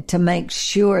 to make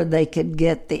sure they could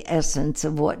get the essence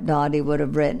of what Dottie would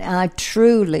have written. And I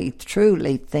truly,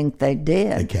 truly think they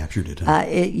did. They captured it, huh?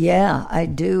 I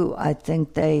do. I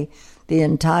think the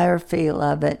entire feel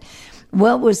of it.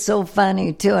 What was so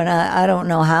funny, too, and I don't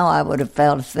know how I would have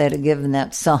felt if they'd have given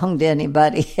that song to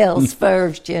anybody else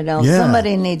first, you know. Yeah.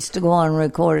 Somebody needs to go on and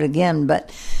record it again. But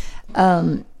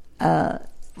one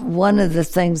of the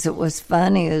things that was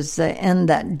funny is in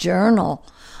that journal,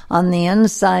 on the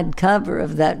inside cover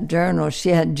of that journal,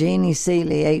 she had Jeannie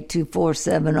Seeley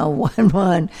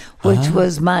 8247011, which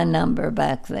was my number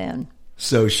back then.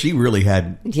 So she really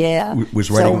had... Yeah. Was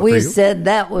right on for you. So we said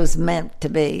that was meant to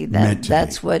be.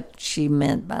 That's what she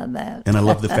meant by that. And I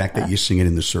love the fact that you sing it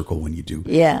in the circle when you do.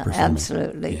 Yeah, perform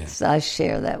absolutely. Yeah. So I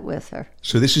share that with her.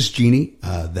 So this is Jeannie,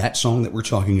 that song that we're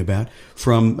talking about,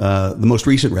 from the most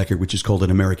recent record, which is called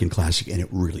An American Classic, and it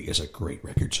really is a great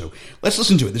record. So let's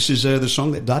listen to it. This is the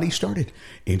song that Dottie started,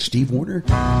 and Steve Warner,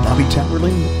 Bobby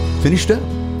Tomberlin finished up.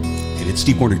 And it's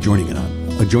Steve Warner joining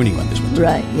on this one too.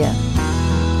 Right, yeah.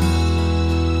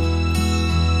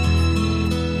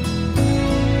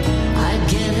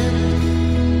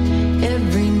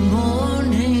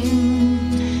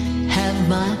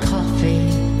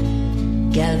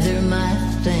 Gather my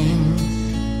things,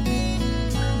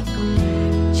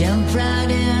 jump right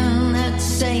in that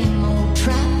same old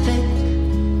traffic.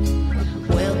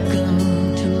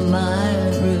 Welcome to my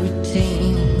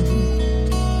routine.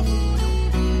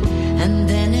 And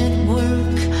then at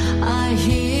work I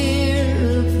hear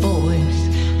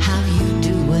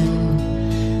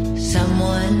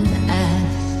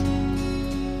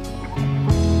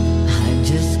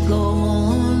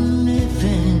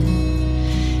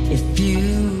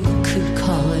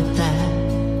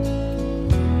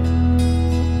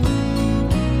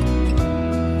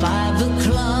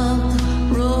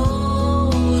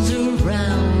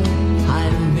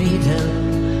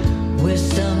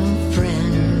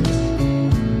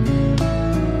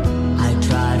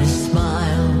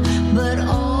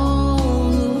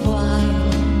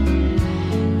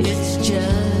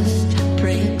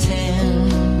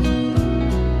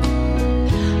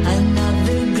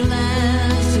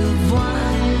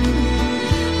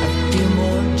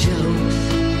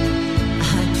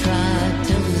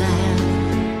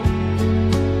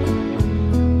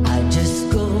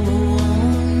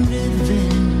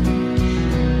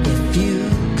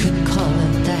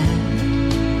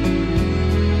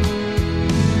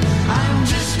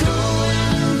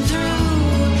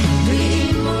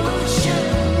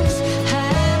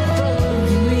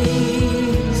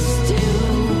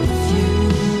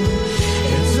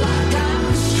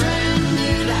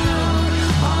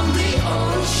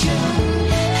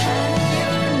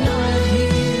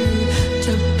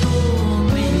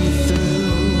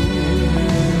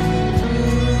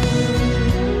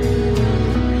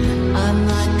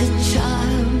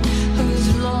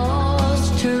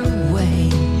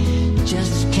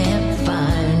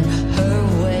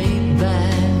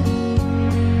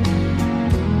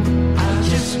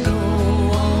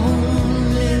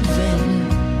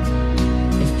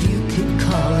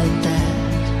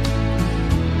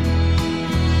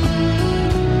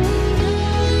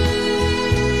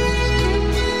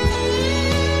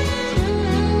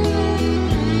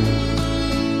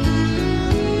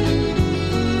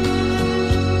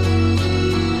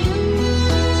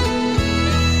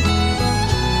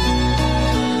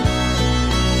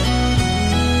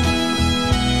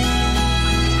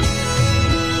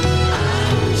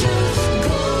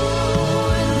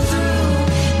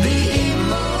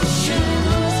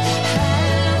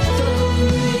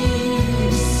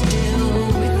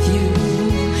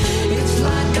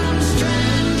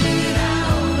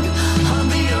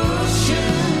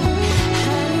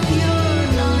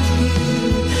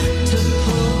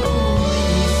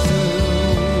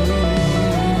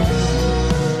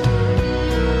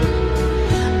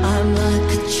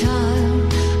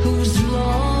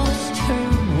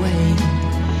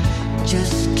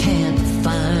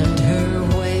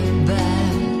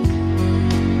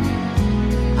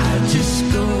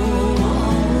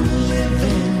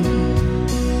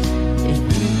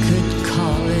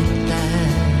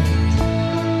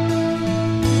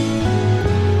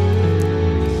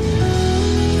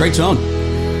Great song.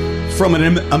 From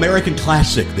an American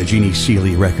classic, the Jeannie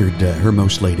Seely record, her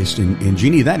most latest. And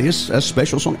Jeannie, that is a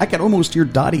special song. I could almost hear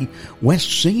Dottie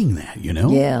West singing that, you know?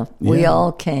 Yeah, we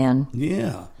all can.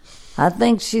 Yeah. I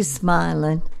think she's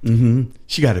smiling. Mm-hmm.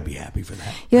 She got to be happy for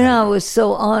that. You know, I was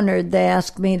so honored they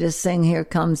asked me to sing Here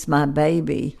Comes My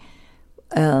Baby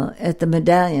at the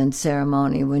medallion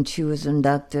ceremony when she was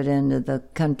inducted into the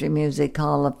Country Music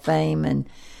Hall of Fame. And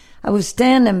I was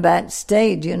standing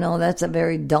backstage. You know, that's a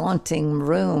very daunting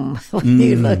room. When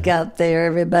you look out there,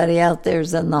 everybody out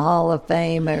there's in the Hall of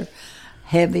Fame or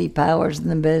heavy powers in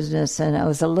the business. And I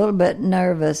was a little bit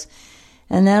nervous.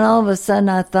 And then all of a sudden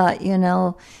I thought, you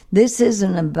know, this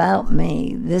isn't about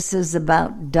me. This is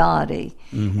about Dottie.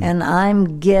 Mm-hmm. And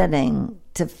I'm getting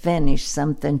to finish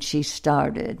something she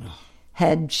started.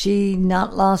 Had she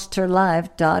not lost her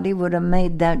life, Dottie would have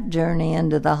made that journey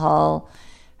into the hall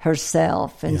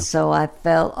herself. And so I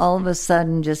felt, all of a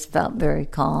sudden, just felt very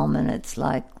calm. And it's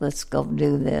like, let's go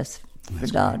do this for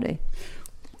Dottie. Great.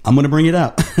 I'm going to bring it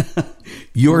up.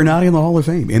 You're not in the Hall of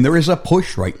Fame, and there is a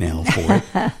push right now for it.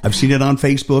 I've seen it on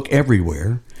Facebook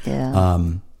everywhere. Yeah.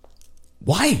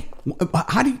 Why?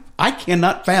 How do you, I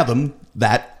cannot fathom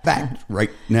that fact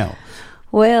right now.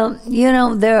 Well, you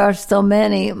know, there are so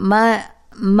many. My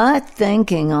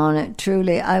thinking on it,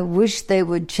 truly, I wish they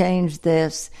would change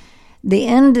this. The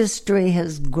industry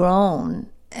has grown,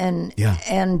 and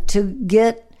to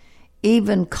get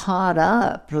even caught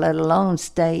up, let alone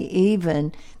stay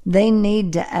even, they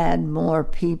need to add more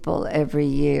people every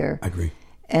year. I agree.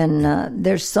 And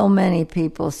there's so many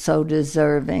people so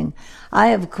deserving. I,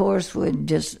 of course, would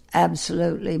just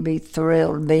absolutely be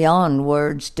thrilled beyond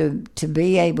words to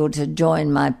be able to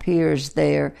join my peers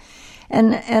there.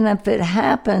 And if it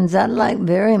happens, I'd like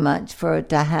very much for it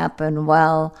to happen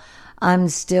while I'm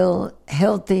still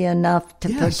healthy enough to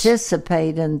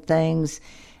participate in things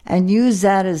and use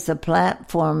that as a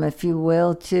platform, if you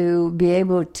will, to be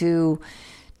able to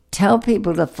tell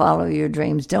people to follow your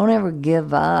dreams. Don't ever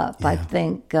give up. Yeah. I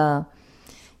think,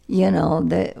 you know,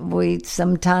 that we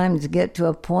sometimes get to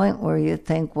a point where you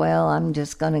think, well, I'm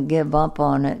just going to give up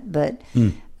on it. But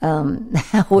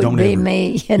that would Don't be ever.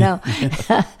 me, you know.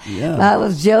 I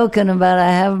was joking about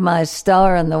I have my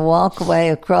star in the walkway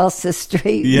across the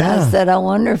street. Yeah. And I said, I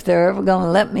wonder if they're ever going to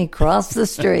let me cross the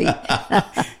street.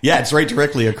 Yeah, it's right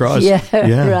directly across.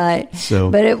 Yeah, right.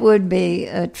 So, but it would be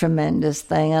a tremendous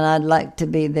thing, and I'd like to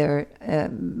be there.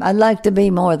 I'd like to be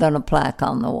more than a plaque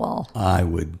on the wall. I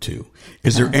would too.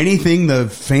 Is there anything the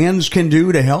fans can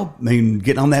do to help? I mean,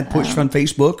 get on that push on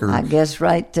Facebook, or I guess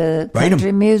write to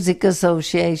Country Music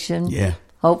Association. Yeah.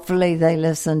 Hopefully they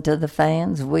listen to the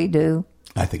fans. We do.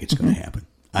 I think it's going to happen.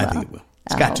 I think it will.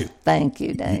 It's got to. Thank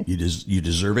you, Dave. You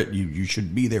deserve it. You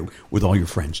should be there with all your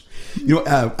friends. You know,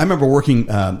 I remember working.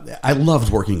 I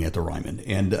loved working at the Ryman,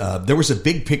 and there was a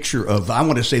big picture of, I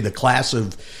want to say, the class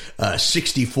of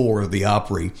 '64 of the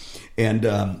Opry. And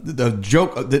the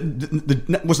joke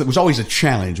was always a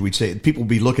challenge. We'd say people would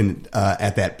be looking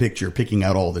at that picture, picking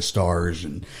out all the stars,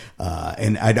 and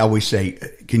I'd always say,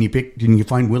 "Can you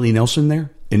find Willie Nelson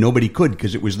there?" And nobody could,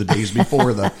 because it was the days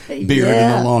before the beard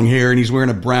and the long hair, and he's wearing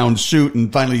a brown suit.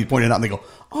 And finally, you point it out, and they go,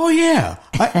 "Oh yeah,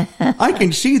 I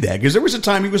can see that." Because there was a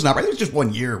time he was not right. It was just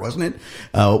 1 year, wasn't it?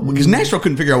 Because Nashville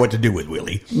couldn't figure out what to do with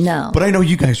Willie. No, but I know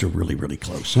you guys are really, really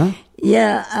close, huh?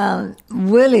 Yeah,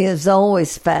 Willie has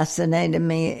always fascinated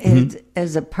me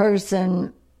as a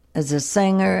person, as a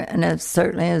singer, and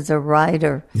certainly as a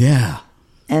writer. Yeah.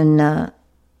 And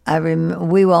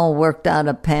we all worked out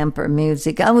of Pamper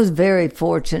Music. I was very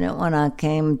fortunate when I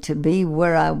came to be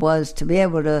where I was, to be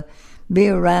able to be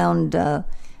around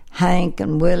Hank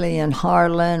and Willie and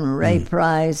Harlan and Ray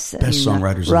Price and best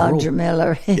songwriters Roger in the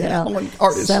Miller, you yeah, know,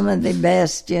 artists. Some of the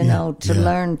best, you know, to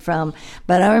learn from.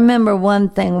 But I remember one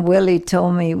thing Willie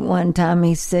told me one time.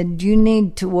 He said, "You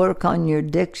need to work on your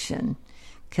diction,"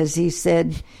 because he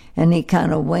said, and he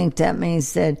kind of winked at me. He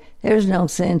said, "There's no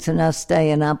sense in us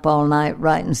staying up all night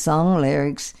writing song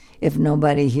lyrics if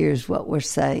nobody hears what we're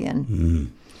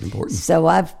saying." Important. So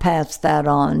I've passed that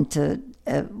on to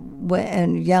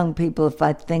and young people, if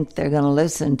I think they're going to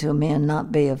listen to me and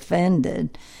not be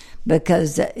offended,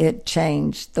 because it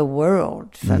changed the world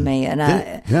for me. And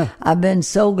I've been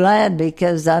so glad,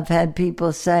 because I've had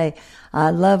people say,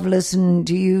 "I love listening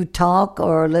to you talk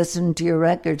or listen to your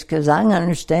records because I can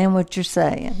understand what you're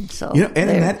saying." So, you know, and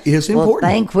that is important.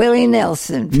 Well, thank Willie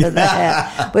Nelson for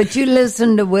that. But you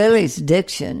listen to Willie's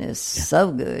diction is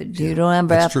so good. You don't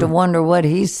ever have to wonder what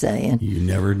he's saying. You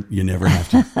never have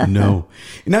to. No.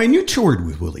 Now, and you toured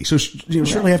with Willie, so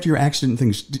shortly after your accident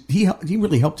and things, he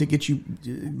really helped to get you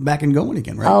back and going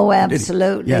again, right? Oh,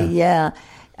 absolutely, yeah.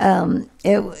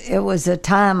 it was a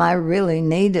time I really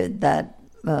needed that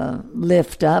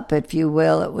lift up, if you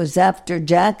will. It was after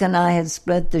Jack and I had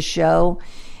split the show,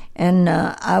 and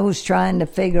I was trying to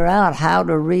figure out how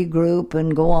to regroup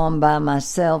and go on by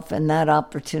myself, and that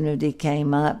opportunity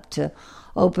came up to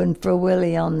open for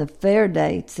Willie on the fair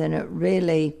dates, and it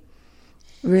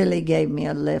really gave me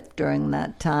a lift during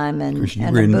that time, and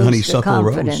you were in Honeysuckle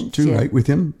Rose too, right? With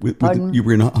him, you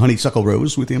were in Honeysuckle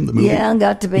Rose with him, the movie. Yeah, I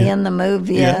got to be in the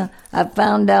movie. Yeah. I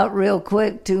found out real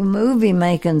quick too. Movie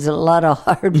making's a lot of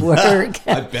hard work.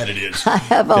 I bet it is. I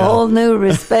have a whole new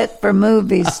respect for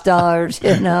movie stars,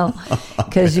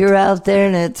 because you're out there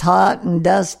and it's hot and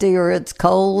dusty, or it's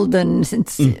cold, and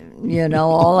it's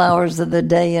all hours of the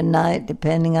day and night,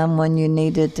 depending on when you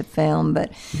needed to film.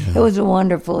 But it was a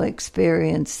wonderful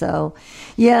experience. So,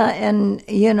 and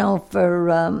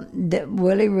for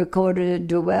Willie recorded a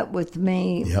duet with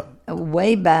me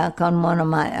way back on one of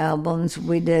my albums.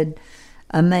 We did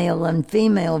a male and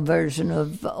female version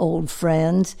of Old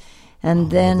Friends, and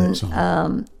then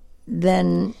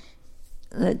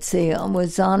let's see, it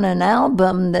was on an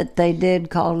album that they did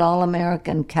called All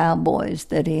American Cowboys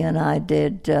that he and I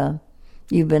did.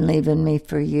 You've Been Leaving Me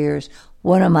for Years.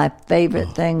 One of my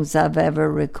favorite things I've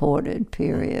ever recorded,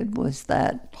 period, was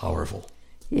that. Powerful.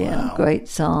 Yeah, wow. Great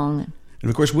song. And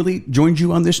of course, Willie joined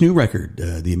you on this new record,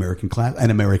 the American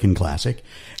Classic,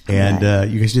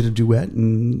 and you guys did a duet.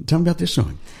 And tell me about this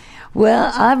song.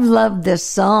 Well, I've loved this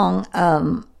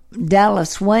song.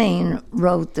 Dallas Wayne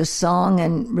wrote the song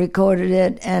and recorded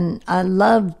it, and I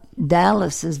loved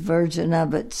Dallas's version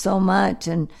of it so much.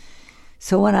 And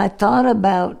so when I thought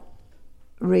about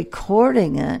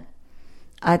recording it,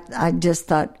 I just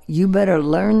thought, you better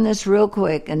learn this real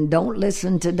quick and don't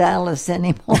listen to Dallas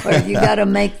anymore. You got to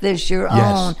make this your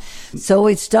own. So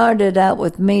we started out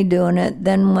with me doing it.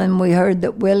 Then when we heard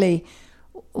that Willie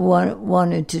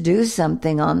wanted to do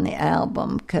something on the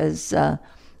album, because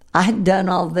I'd done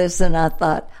all this, and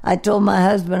I told my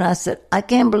husband, I said, I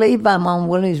can't believe I'm on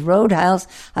Willie's Roadhouse.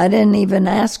 I didn't even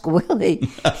ask Willie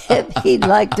if he'd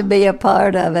like to be a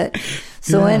part of it.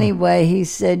 So anyway, he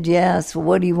said, yes,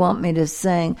 what do you want me to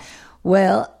sing?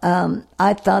 Well,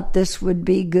 I thought this would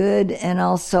be good, and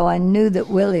also I knew that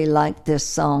Willie liked this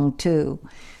song too.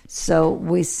 So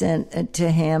we sent it to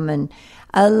him, and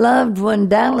I loved when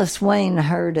Dallas Wayne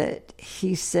heard it.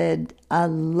 He said, I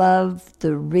love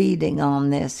the reading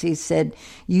on this. He said,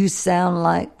 it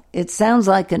sounds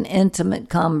like an intimate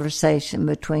conversation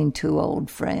between two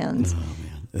old friends.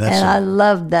 Oh, man. I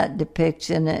loved that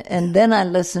depiction. And then I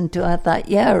listened to it, I thought,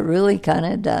 yeah, it really kind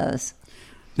of does.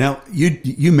 Now,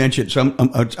 you mentioned, so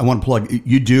I want to plug,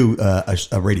 you do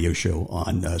a radio show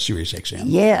on Sirius XM.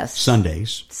 Yes.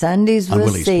 Sundays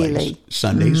with Seeley.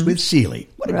 Sundays with Seeley.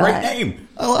 What a great name.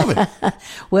 I love it.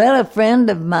 Well, a friend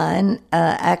of mine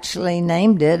actually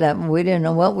named it. We didn't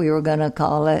know what we were going to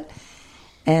call it.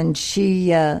 And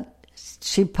she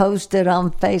posted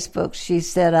on Facebook. She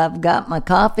said, I've got my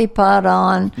coffee pot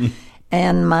on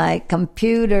and my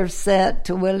computer set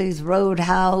to Willie's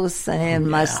Roadhouse and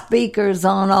my speakers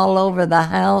on all over the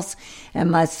house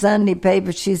and my Sunday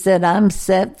paper. She said, I'm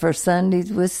set for Sundays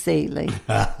with Seeley.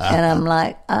 And I'm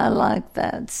like, I like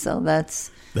that. So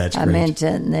that's I great.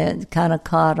 mentioned it kind of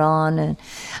caught on. And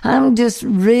I'm just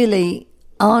really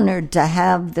honored to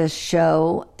have this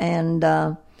show. And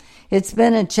it's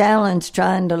been a challenge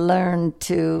trying to learn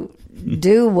to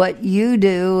do what you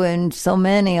do and so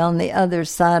many on the other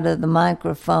side of the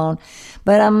microphone.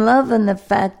 But I'm loving the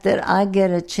fact that I get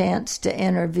a chance to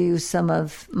interview some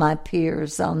of my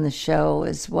peers on the show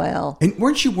as well. And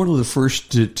weren't you one of the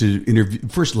first to interview,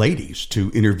 first ladies to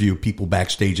interview people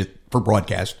backstage for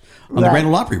broadcast on the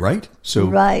Randall Opry, right?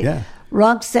 So, yeah.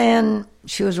 Roxanne,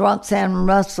 she was Roxanne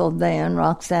Russell then.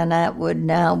 Roxanne Atwood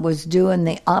now was doing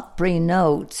the Opry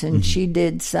notes, and she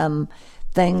did some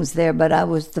things there, but I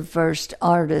was the first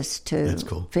artist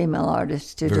female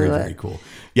artist to do it. Very cool.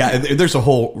 Yeah, there's a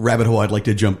whole rabbit hole I'd like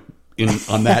to jump in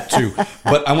on that too.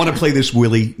 But I want to play this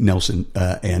Willie Nelson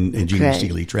and Jeannie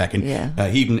Seeley track. And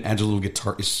he even adds a little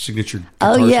guitar, his signature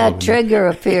guitar solo. Trigger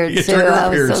appeared too. Trigger I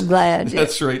appears. was so glad.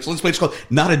 That's right. So let's play. It's called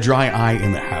Not a Dry Eye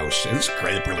in the House. And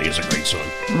it really is a great song.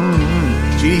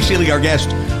 Mm-hmm. Jeannie Seeley, our guest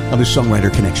on the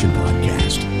Songwriter Connection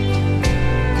podcast.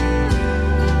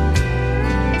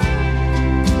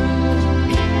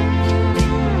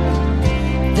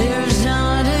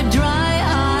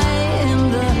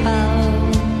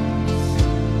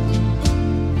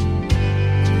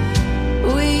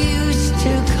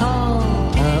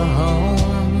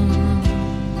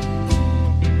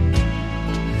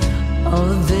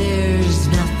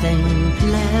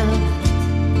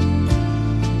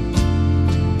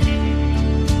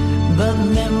 But but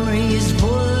memories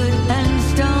wood and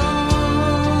stone.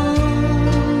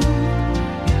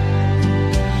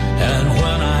 And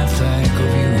when I think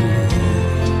of you,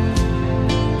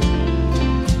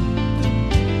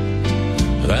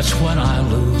 that's when I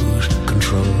lose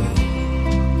control.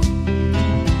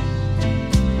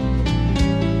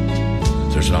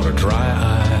 There's not a dry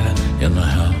eye in the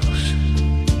house.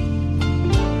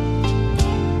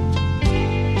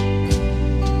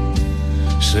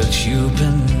 Since you've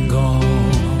been gone,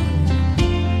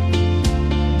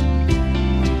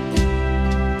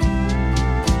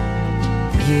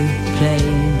 you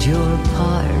played your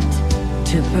part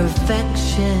to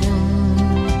perfection.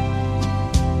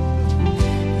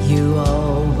 You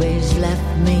always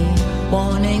left me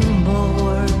wanting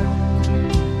more.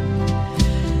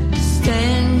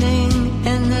 Standing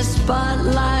in the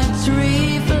spotlight's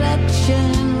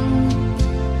reflection,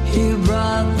 you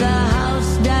brought the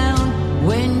house down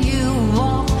when you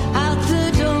walk out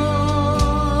the door.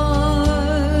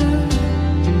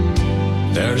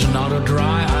 there's not a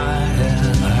dry eye in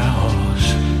the house.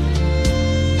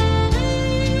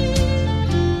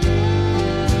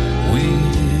 We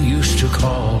used to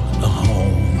call a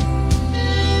home.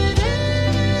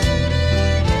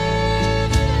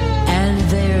 And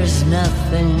there's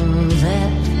nothing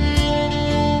left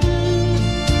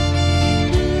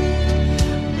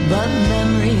but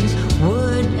memories,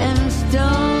 wood and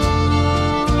stone.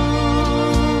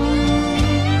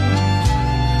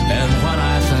 And when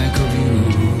I think of you,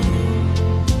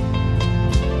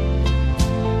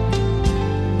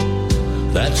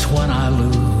 that's when I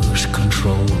lose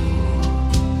control.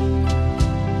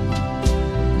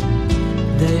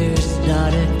 There's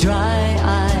not a dry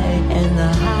eye in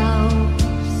the house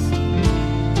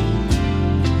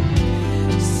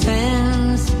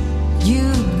since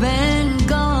you've been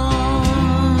gone.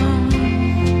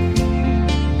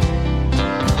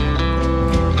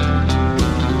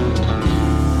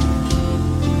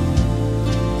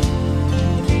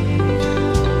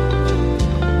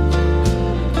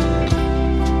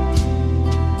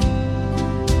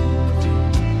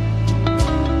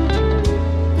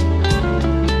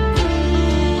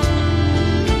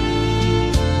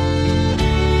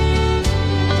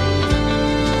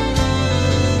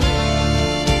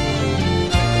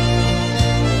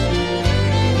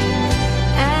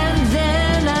 And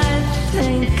then I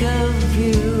think of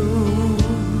you.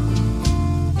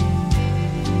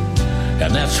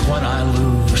 And that's when I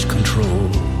lose control.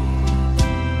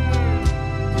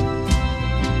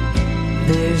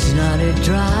 There's not a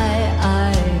dry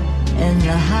eye in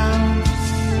the house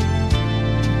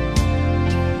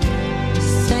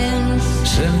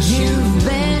since you've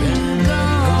been gone.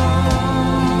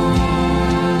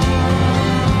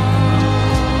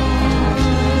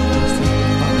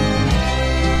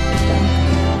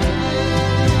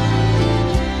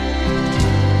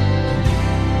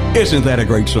 Isn't that a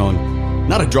great song?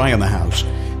 Not a dry in the house.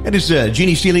 That is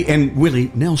Jeannie Seely and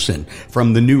Willie Nelson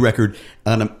from the new record,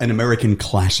 An American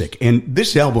Classic. And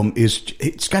this album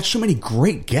it's got so many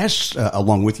great guests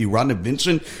along with you. Rhonda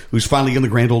Vincent, who's finally in the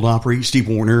Grand Ole Opry, Steve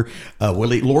Wariner,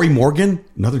 Lori Morgan,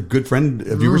 another good friend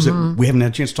of yours that we haven't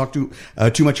had a chance to talk to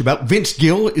too much about. Vince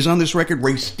Gill is on this record,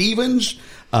 Ray Stevens,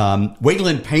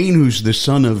 Waylon Payne, who's the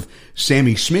son of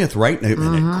Sammy Smith, right?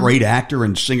 And a great actor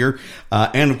and singer.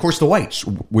 And of course the Whites,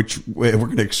 which we're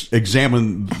going to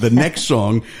examine the next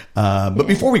song. But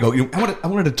before we go, I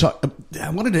wanted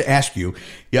to ask you,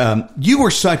 you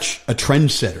were such a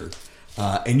trendsetter,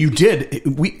 and you did,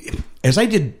 as I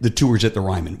did the tours at the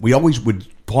Ryman, we always would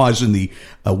pause in the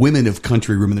Women of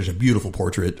Country room, and there's a beautiful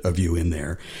portrait of you in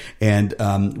there. And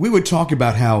we would talk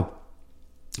about how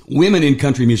women in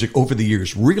country music over the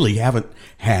years really haven't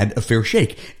had a fair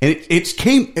shake. And it's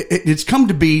come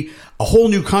to be a whole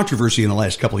new controversy in the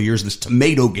last couple of years, this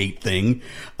Tomatogate thing,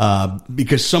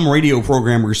 because some radio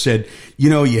programmers said,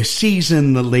 you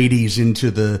season the ladies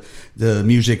into the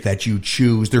music that you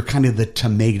choose. They're kind of the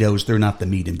tomatoes. They're not the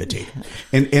meat and potato.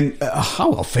 And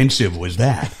how offensive was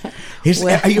that?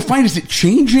 You find, is it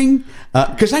changing?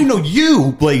 Because I know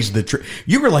you blazed the trail.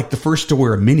 You were like the first to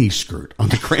wear a mini skirt on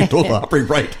the Grand Ole Opry,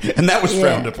 right? And that was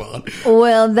frowned upon.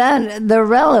 Well, the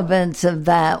relevance of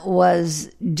that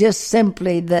was just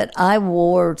simply that I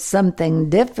wore something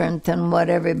different than what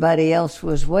everybody else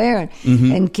was wearing.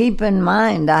 And keep in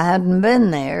mind, I hadn't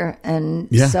been there, and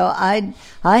so I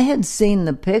had seen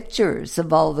the pictures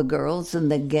of all the girls in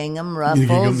the gingham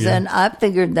ruffles, and I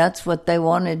figured that's what they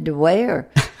wanted to wear.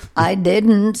 I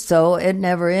didn't, so it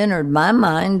never entered my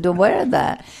mind to wear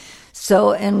that.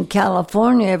 So in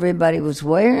California, everybody was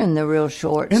wearing the real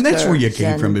short And that's where you skirts,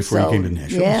 came and from before you so, came to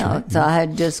Nashville. Yeah, That's right. so I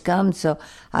had just come, so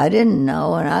I didn't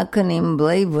know, and I couldn't even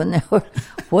believe when they were,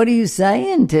 what are you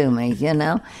saying to me, you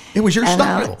know? It was your And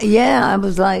style. I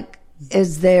was like,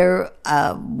 was there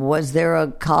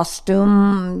a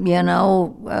costume,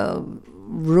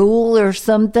 rule or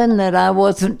something that I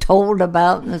wasn't told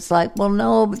about? And it's like, well,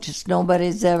 no, but just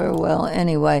nobody's ever. Well,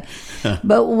 anyway.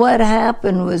 But what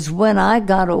happened was when I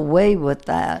got away with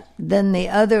that, then the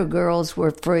other girls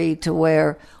were free to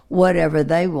wear whatever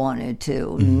they wanted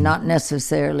to. Not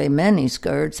necessarily mini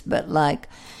skirts, but like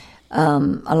a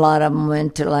lot of them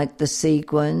went to like the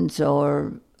sequins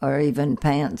or even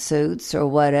pantsuits or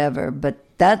whatever. But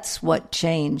that's what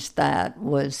changed. That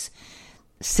was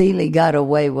Seeley got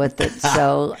away with it.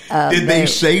 So did they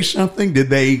say something?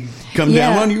 Did they come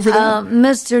down on you for that?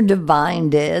 Mr. Devine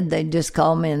did. They just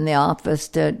called me in the office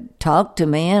to talk to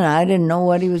me, and I didn't know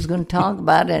what he was going to talk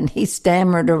about, and he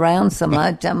stammered around so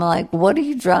much. I'm like, what are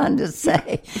you trying to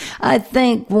say? I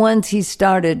think once he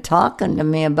started talking to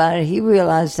me about it, he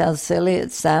realized how silly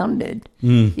it sounded,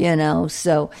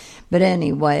 so, but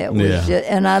anyway, it was just,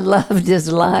 and I loved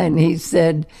his line. He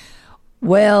said,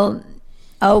 well,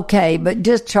 okay, but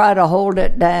just try to hold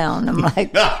it down. I'm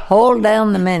like, hold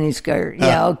down the miniskirt.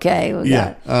 Yeah, okay.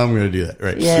 I'm going to do that.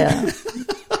 Right. Yeah.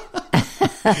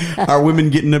 Are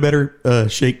women getting a better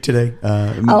shake today?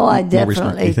 I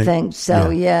definitely think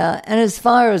so, Yeah. And as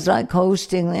far as like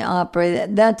hosting the opera,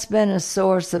 that's been a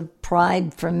source of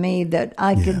pride for me that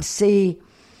I could see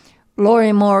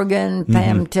Lori Morgan,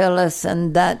 Pam Tillis,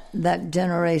 and that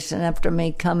generation after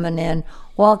me coming in,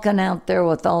 walking out there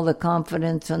with all the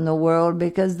confidence in the world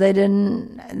because there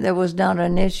was not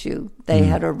an issue. They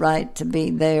had a right to be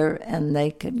there and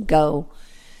they could go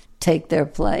take their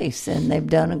place, and they've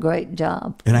done a great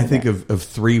job. And I think of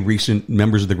three recent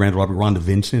members of the Grand Ole Opry: Rhonda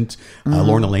Vincent,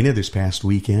 Lauren Elena this past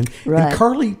weekend, and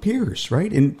Carly Pierce,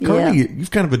 right? And Carly, you've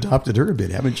kind of adopted her a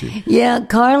bit, haven't you? Yeah,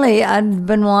 Carly, I've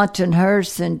been watching her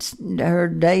since her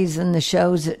days in the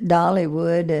shows at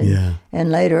Dollywood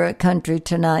and later at Country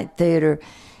Tonight Theater.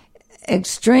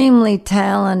 Extremely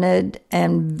talented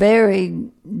and very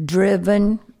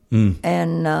driven,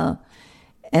 and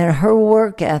her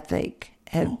work ethic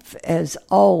has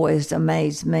always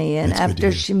amazed me. And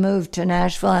after she moved to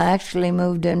Nashville, I actually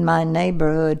moved in my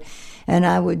neighborhood, and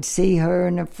I would see her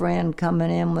and a friend coming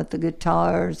in with the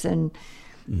guitars and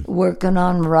working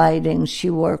on writing. She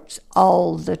works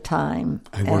all the time.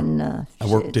 I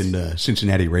worked in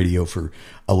Cincinnati radio for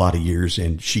a lot of years,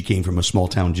 and she came from a small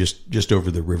town just over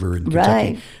the river in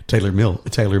Kentucky, Taylor Mill,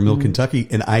 Kentucky,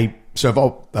 and I've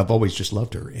always just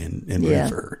loved her and rooted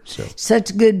for her. So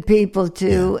such good people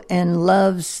too, and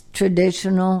loves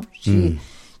traditional.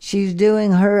 She's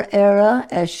doing her era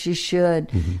as she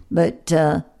should, but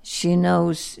she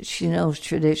knows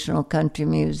traditional country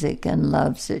music and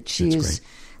loves it. She's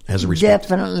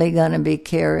definitely going to be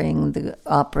carrying the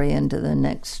Opry into the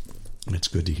next. That's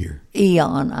good to hear.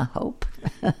 Eon, I hope.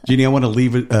 Jeannie, I want to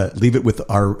leave it with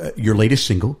your latest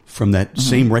single from that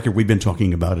same record we've been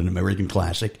talking about, an American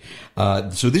classic.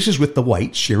 So this is with the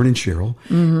Whites, Sharon and Cheryl,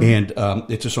 and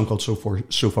it's a song called "So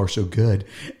Far, So Good,"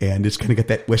 and it's kind of got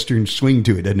that Western swing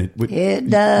to it, doesn't it? It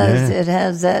does. Yeah. It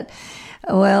has that.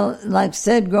 Well, like I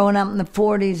said, growing up in the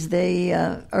 40s,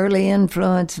 the early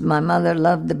influence, my mother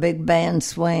loved the big band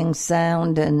swing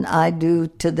sound, and I do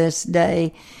to this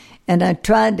day. And I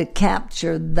tried to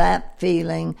capture that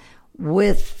feeling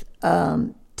with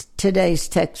today's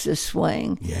Texas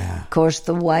swing. Yeah. Of course,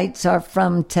 the Whites are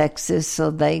from Texas,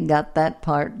 so they got that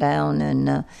part down.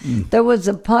 And there was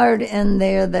a part in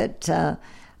there that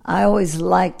I always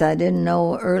liked. I didn't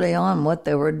know early on what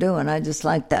they were doing. I just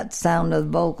liked that sound of the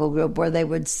vocal group where they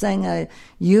would sing a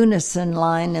unison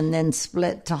line and then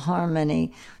split to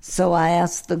harmony. So I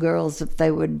asked the girls if they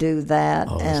would do that,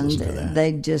 and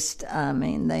they just,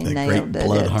 they nailed it.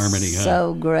 Blood harmony,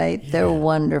 so great. Yeah. They're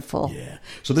wonderful. Yeah.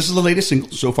 So this is the latest single,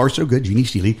 So Far So Good, Jeannie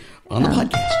Seely on the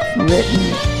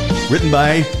podcast. Written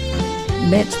by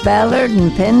Mitch Ballard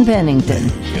and Penn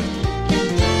Pennington.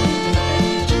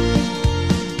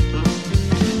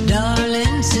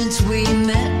 Darling, since we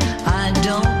met, I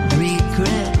don't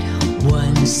regret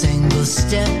one single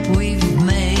step we've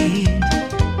made.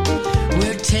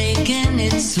 We're taking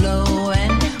it slow,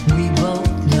 and we both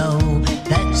know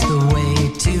that's the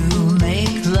way to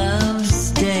make love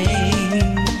stay.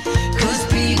 'Cause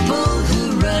people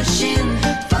who rush in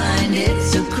find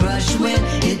it's a crush when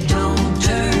it don't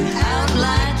turn out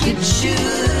like it should.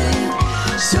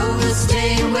 So we'll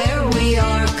stay where we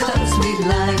are, 'cause we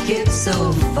like it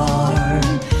so far,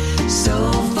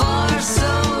 so far,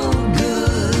 so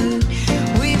good.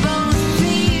 We both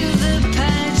feel the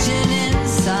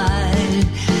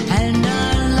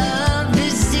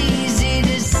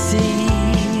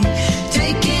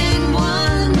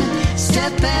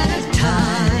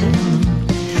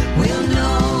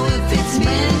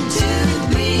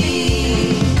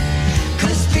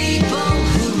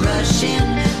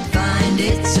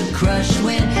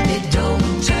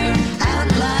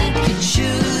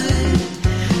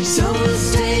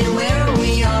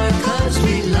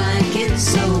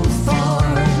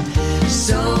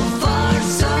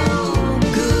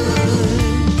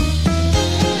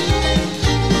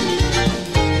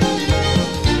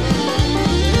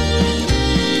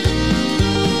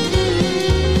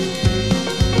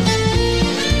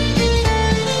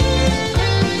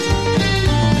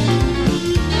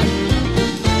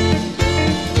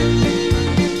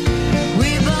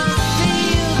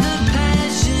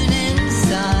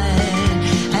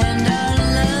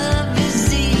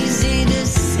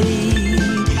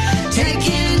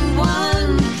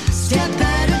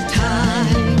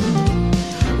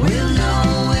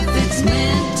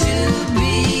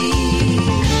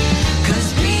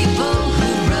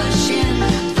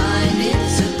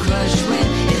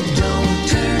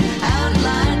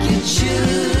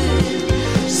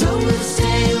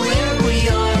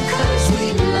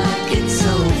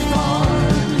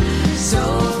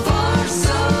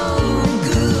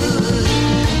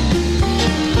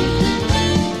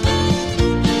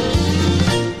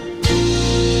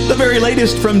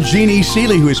latest from Jeannie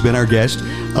Seeley, who has been our guest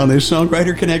on this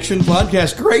Songwriter Connection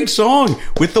podcast. Great song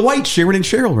with the Whites, Sharon and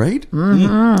Cheryl, right?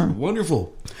 Mm-hmm.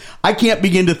 Wonderful. I can't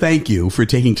begin to thank you for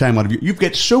taking time out of you've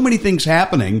got so many things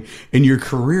happening in your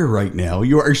career right now.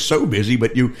 You are so busy,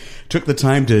 but you took the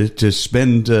time to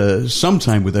spend some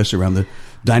time with us around the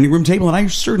dining room table, and I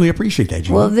certainly appreciate that,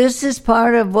 Jeannie. Well, this is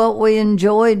part of what we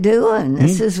enjoy doing.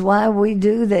 This is why we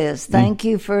do this. Thank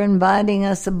you for inviting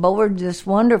us aboard this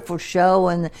wonderful show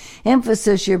and the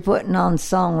emphasis you're putting on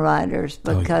songwriters,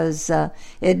 because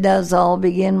it does all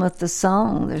begin with the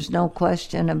song. There's no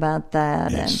question about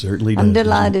that. It certainly does. I'm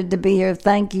delighted to be here.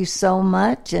 Thank you so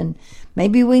much, and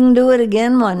maybe we can do it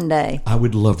again one day. I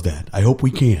would love that. I hope we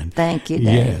can. Thank you, Dave.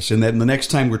 Yes, and then the next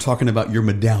time we're talking about your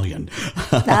medallion.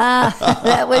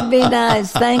 That would be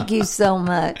nice. Thank you so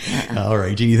much. All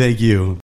right, Jeannie, thank you.